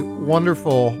have a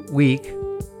wonderful week.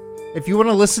 If you want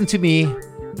to listen to me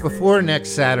before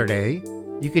next Saturday,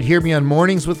 you could hear me on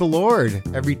Mornings with the Lord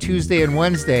every Tuesday and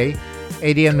Wednesday,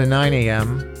 8 a.m. to 9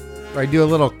 a.m., where I do a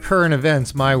little current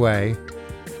events my way.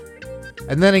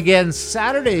 And then again,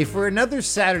 Saturday for another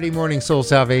Saturday morning soul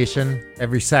salvation.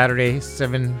 Every Saturday,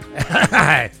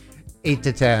 8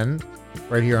 to 10,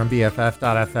 right here on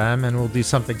BFF.FM. And we'll do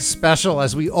something special,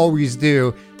 as we always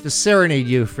do, to serenade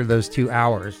you for those 2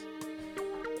 hours.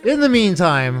 In the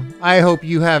meantime, I hope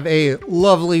you have a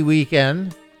lovely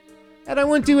weekend. And I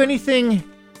won't do anything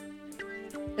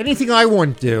I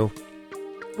won't do,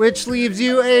 which leaves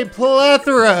you a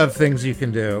plethora of things you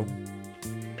can do.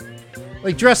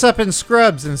 Like dress up in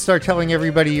scrubs and start telling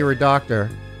everybody you're a doctor.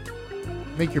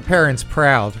 Make your parents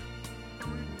proud.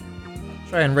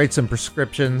 Try and write some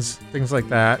prescriptions, things like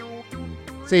that.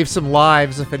 Save some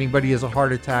lives. If anybody has a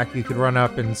heart attack, you could run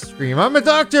up and scream, "I'm a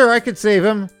doctor, I could save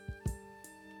him."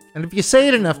 And if you say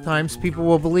it enough times, people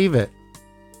will believe it.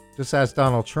 Just ask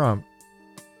Donald Trump.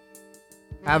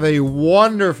 Have a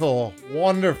wonderful,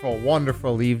 wonderful,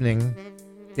 wonderful evening.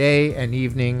 Day and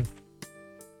evening.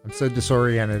 I'm so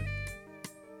disoriented.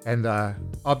 And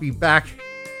I'll be back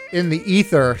in the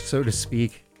ether, so to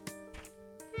speak,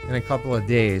 in a couple of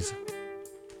days.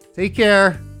 Take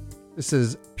care. This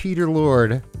is Peter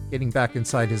Lorde getting back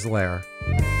inside his lair.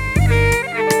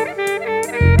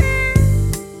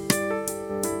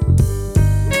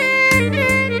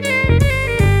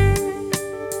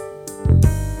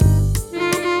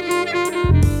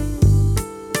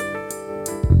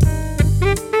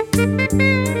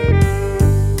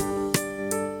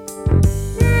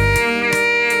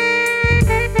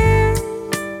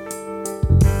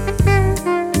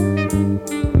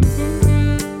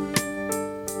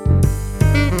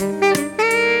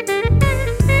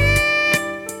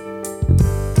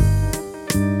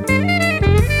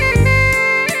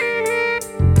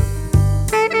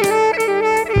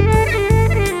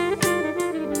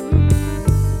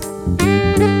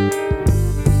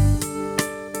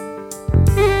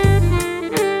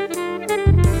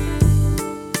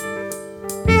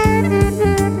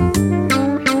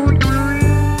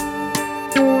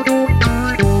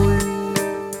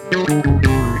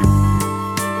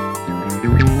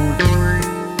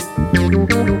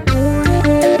 Thank you.